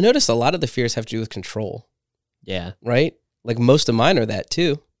 So I noticed a lot of the fears have to do with control, Yeah. right? Like most of mine are that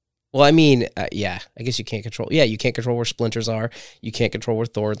too. Well, I mean, yeah, I guess you can't control. Yeah, you can't control where splinters are. You can't control where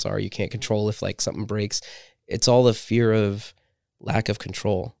thorns are. You can't control if like something breaks. It's all the fear of lack of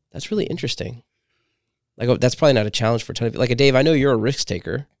control. That's really interesting. Like that's probably not a challenge for a ton of like Dave. I know you're a risk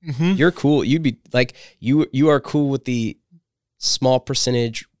taker. Mm-hmm. You're cool. You'd be like you are cool with the small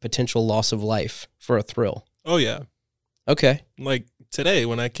percentage potential loss of life for a thrill. Oh yeah. Okay. Like today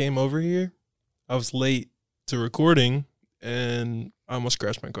when I came over here, I was late to recording and I almost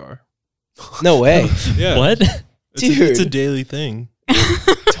crashed my car. No way. Yeah. What? It's a Dude. daily thing.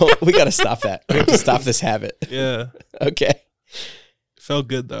 We got to stop that. We have to stop this habit. Yeah. Okay. It felt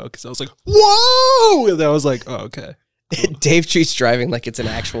good though, because I was like, whoa! And I was like, oh, okay. Dave treats driving like it's an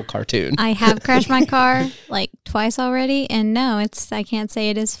actual cartoon. I have crashed my car like twice already, and no, I can't say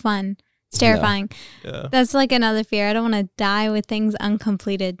it is fun. It's terrifying. Yeah. That's like another fear. I don't want to die with things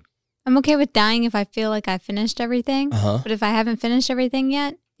uncompleted. I'm okay with dying if I feel like I finished everything, Uh-huh. but if I haven't finished everything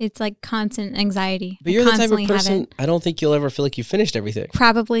yet, it's like constant anxiety. But you're the type of constantly have person, it. I don't think you'll ever feel like you finished everything.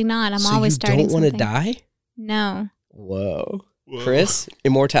 Probably not. I'm So always you starting don't want to something. die? No. Whoa. Whoa. Chris,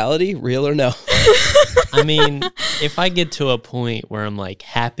 immortality, real or no? I mean, if I get to a point where I'm like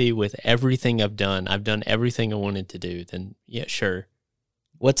happy with everything I've done everything I wanted to do, then yeah, sure.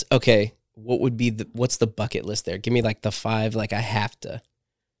 What's okay? What would be what's the bucket list there? Give me like the 5, like I have to.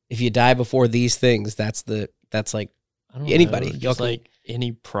 If you die before these things, that's like I don't Anybody. know, Y'all just can- like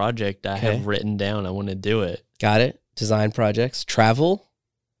any project I Okay. have written down, I want to do it. got it. Design projects, travel.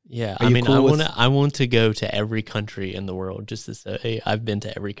 Yeah, Are I you mean, cool with- I want to go to every country in the world just to say I've been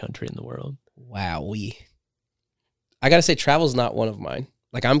to every country in the world. Wowee. I gotta say, travel's not one of mine.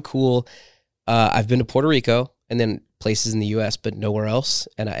 Like I'm cool. I've been to Puerto Rico and then places in the U.S., but nowhere else.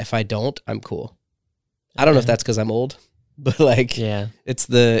 And if I don't, I'm cool. I don't know if Okay. that's because I'm old, but like Yeah,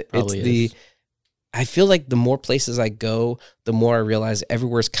 probably is. I feel like the more places I go, the more I realize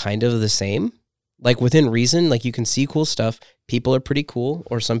everywhere's kind of the same. Like within reason, like you can see cool stuff. People are pretty cool,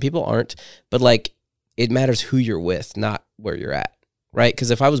 or some people aren't. But like it matters who you're with, not where you're at, right?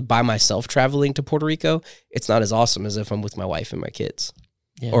 Because if I was by myself traveling to Puerto Rico, it's not as awesome as if I'm with my wife and my kids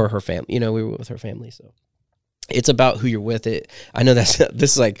Yeah. or her family. You know, we were with her family, so it's about who you're with. It. I know this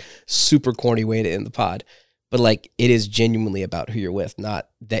is like super corny way to end the pod, but like it is genuinely about who you're with, not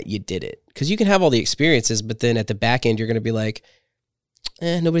that you did it. Because you can have all the experiences, but then at the back end, you're going to be like,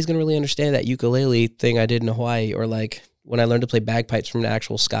 nobody's going to really understand that ukulele thing I did in Hawaii, or like when I learned to play bagpipes from an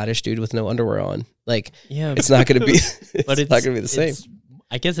actual Scottish dude with no underwear on. Like, Yeah, it's not going to be. but it's not going to be the same.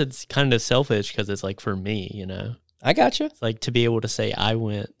 I guess it's kind of selfish because it's like for me, you know. I gotcha. It's like to be able to say I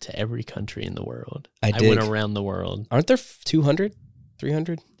went to every country in the world. I went dig. around the world. Aren't there 200,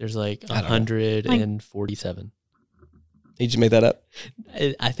 300? There's like I don't know. 147. You just made that up.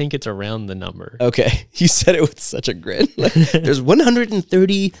 I think it's around the number. Okay, you said it with such a grin. Like, there's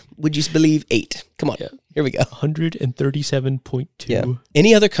 130. Would you believe 8? Come on, Yeah. here we go. 137.2. Yeah.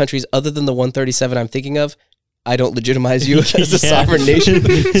 Any other countries other than the 137 I'm thinking of, I don't legitimize you as a Yeah. sovereign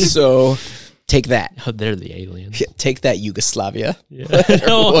nation. So take that. Oh, they're the aliens. Yeah, take that, Yugoslavia. Yeah.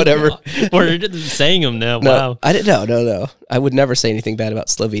 Or whatever. God. We're saying them now. No, Wow. I didn't. No. I would never say anything bad about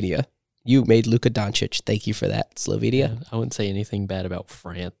Slovenia. You made Luka Doncic. Thank you for that, Slovenia. Yeah, I wouldn't say anything bad about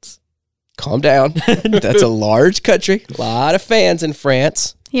France. Calm down. That's a large country. A lot of fans in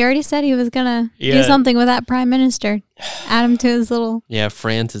France. He already said he was gonna Yeah. do something with that prime minister. Add him to his little. Yeah,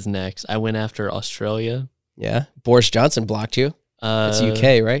 France is next. I went after Australia. Yeah. Boris Johnson blocked you. That's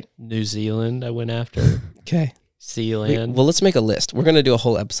UK, right? New Zealand, I went after. Okay. Sealand. Well, let's make a list. We're going to do a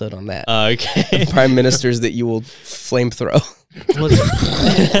whole episode on that. Okay. Prime ministers that you will flame throw. Well,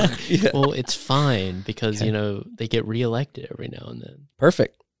 it's, Yeah. well, it's fine because, Okay. you know, they get reelected every now and then.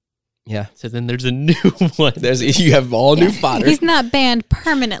 Perfect. Yeah. So then there's a new one. You have all new fodder. He's not banned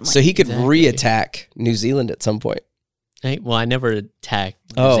permanently. So he could Exactly. re-attack New Zealand at some point. Well, I never attacked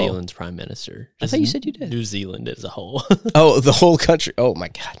New Oh. Zealand's prime minister. I thought you said you did. New Zealand as a whole. Oh, the whole country. Oh, my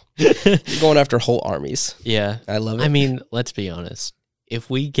God. You're going after whole armies. Yeah. I love it. I mean, let's be honest.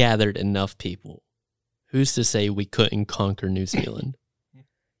 If we gathered enough people, who's to say we couldn't conquer New Zealand?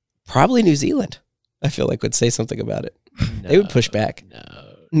 Probably New Zealand, I feel like, would say something about it. They would push back. No.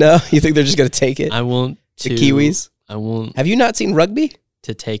 No? You think they're just going to take it? I want The to. Kiwis? I want Have you not seen rugby?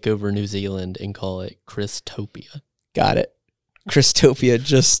 to take over New Zealand and call it Christopia Got it. Christopia,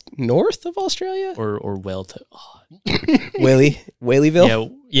 just north of Australia? or Welto. Oh,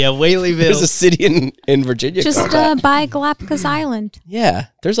 Whaleyville? yeah, Whaleyville. There's a city in Virginia just called that. buy Galapagos Island. Yeah,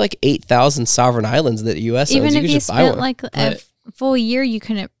 there's like 8,000 sovereign islands that the U.S. owns. Even You if could you just buy spent one. like a But- full year, you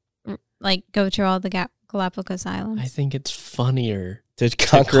couldn't like go to all the Galapagos Islands. I think it's funnier. to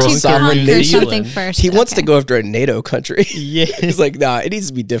conquer a conquer sovereign New conquer nation. Zealand. something first. He wants to Okay. go after a NATO country. Yeah, He's like, nah, it needs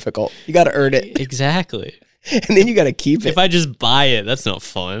to be difficult. You got to earn it, exactly. and then you got to keep it. If I just buy it, that's not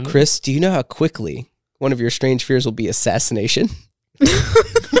fun. Chris, do you know how quickly one of your strange fears will be assassination?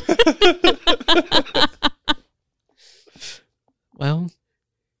 Well,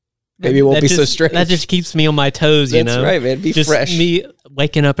 Maybe it won't that be so just- strange. That just keeps me on my toes, you That's know. right, man. Be Just fresh. me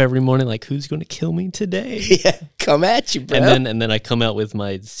waking up every morning like, who's going to kill me today? Yeah, come at you, bro. and then I come out with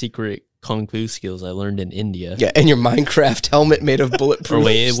my secret kung fu skills I learned in India. yeah, and your Minecraft helmet made of Or bulletproof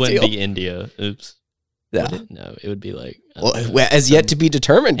wait, it wouldn't steel. be India. Oops. Yeah. Would it? No, it would be like I don't know, Well, as yet to be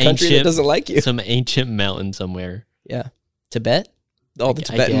determined, country that ancient- doesn't like you. some ancient mountain somewhere. Yeah, Tibet. All the I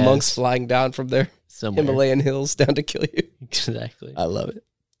Tibetan monks guess. flying down from their Somewhere. Himalayan hills down to kill you. Exactly. I love it.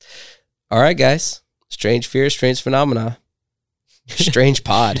 All right, guys. Strange fears, strange phenomena. Strange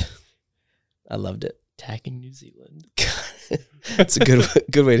pod. I loved it. Attacking New Zealand. That's a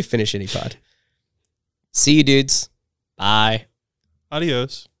good way to finish any pod. See you, dudes. Bye.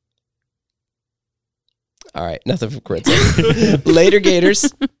 Adios. All right, nothing from Corinth. Later,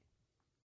 Gators.